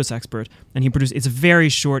Scotus expert. And he produced... It's very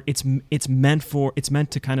short. It's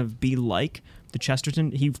meant to kind of be like the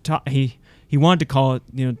Chesterton. He wanted to call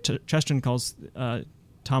it, Chesterton calls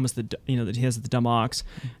Thomas that he has the dumb ox.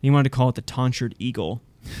 And he wanted to call it the tonsured eagle.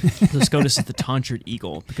 So Scotus is the tonsured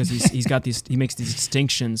eagle because he makes these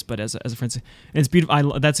distinctions, but as a friend, and it's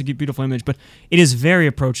beautiful. That's a beautiful image, but it is very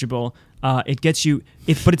approachable. It gets you,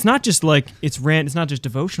 but it's not just like it's not just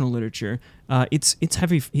devotional literature. It's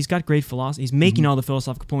heavy. He's got great philosophy. He's making all the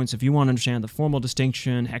philosophical points. If you want to understand the formal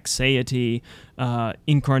distinction, hexaity,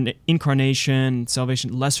 incarnation,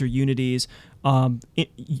 salvation, lesser unities,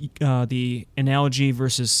 the analogy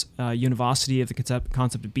versus univocity of the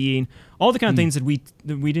concept of being, all the kind of things that we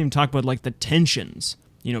didn't even talk about, like the tensions,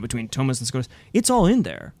 between Thomas and Scotus. It's all in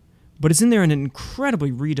there, but it's in there in an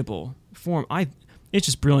incredibly readable form. It's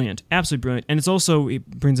just brilliant, absolutely brilliant, and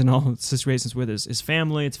it brings in all situations with his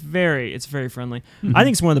family. It's very friendly. I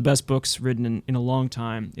think it's one of the best books written in a long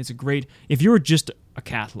time. It's a great, if you're just a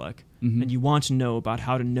Catholic and you want to know about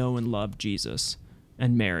how to know and love Jesus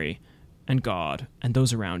and Mary and God and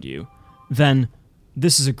those around you, then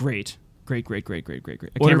this is a great. I can't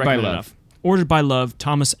recommend enough. Ordered by Love,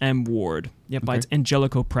 Thomas M. Ward. By its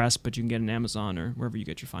Angelico Press, but you can get it on Amazon or wherever you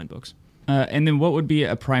get your fine books. And then what would be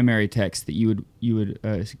a primary text that you would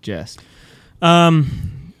suggest?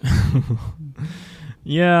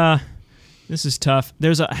 Yeah, this is tough.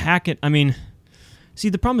 There's a Hackett. I mean, see,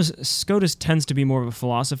 the problem is Scotus tends to be more of a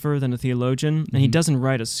philosopher than a theologian, and he doesn't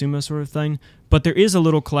write a summa sort of thing. But there is a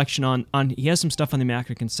little collection on. He has some stuff on the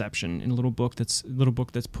Immaculate Conception in a little book that's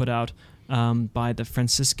put out by the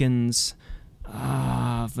Franciscans.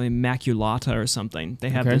 The Immaculata or something. They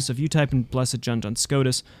have this. If you type in Blessed John Duns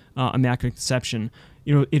Scotus, Immaculate Conception,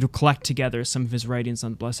 it'll collect together some of his writings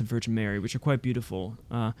on the Blessed Virgin Mary, which are quite beautiful.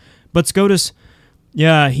 But Scotus,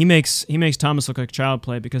 he makes Thomas look like child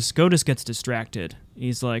play because Scotus gets distracted.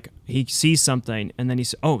 He's like, he sees something and then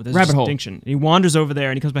he's, there's a distinction. He wanders over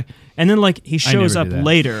there and he comes back, and then he shows up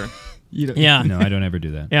later. No, I don't ever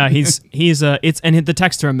do that. Yeah, the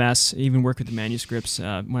texts are a mess. I even work with the manuscripts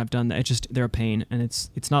when I've done that. They're a pain, and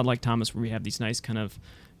it's not like Thomas where we have these nice kind of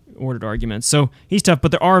ordered arguments. So he's tough,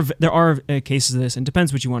 but there are cases of this, and it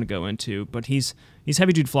depends what you want to go into. But he's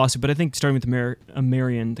heavy duty philosophy. But I think starting with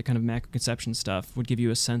Marian, the kind of Immaculate Conception stuff, would give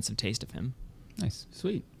you a sense of taste of him. Nice,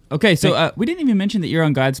 sweet. Okay, so we didn't even mention that you're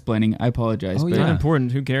on Godsplaining. I apologize. It's not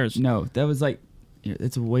important. Who cares? No, that was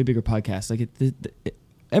it's a way bigger podcast.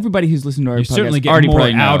 Everybody who's listened to our podcast certainly get already more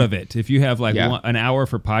out of it. If you have an hour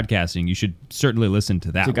for podcasting, you should certainly listen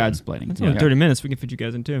to that. To Godsplaining. That's only 30 minutes. We can fit you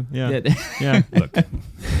guys in too. Yeah. Look,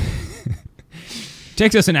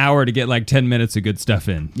 takes us an hour to get 10 minutes of good stuff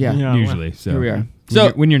in. Yeah. Usually. So here we are.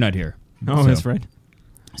 When you're not here. That's right.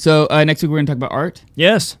 So next week we're going to talk about art.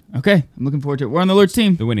 Yes. Okay. I'm looking forward to it. We're on the Lord's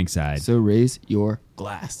team. The winning side. So raise your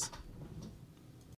glass.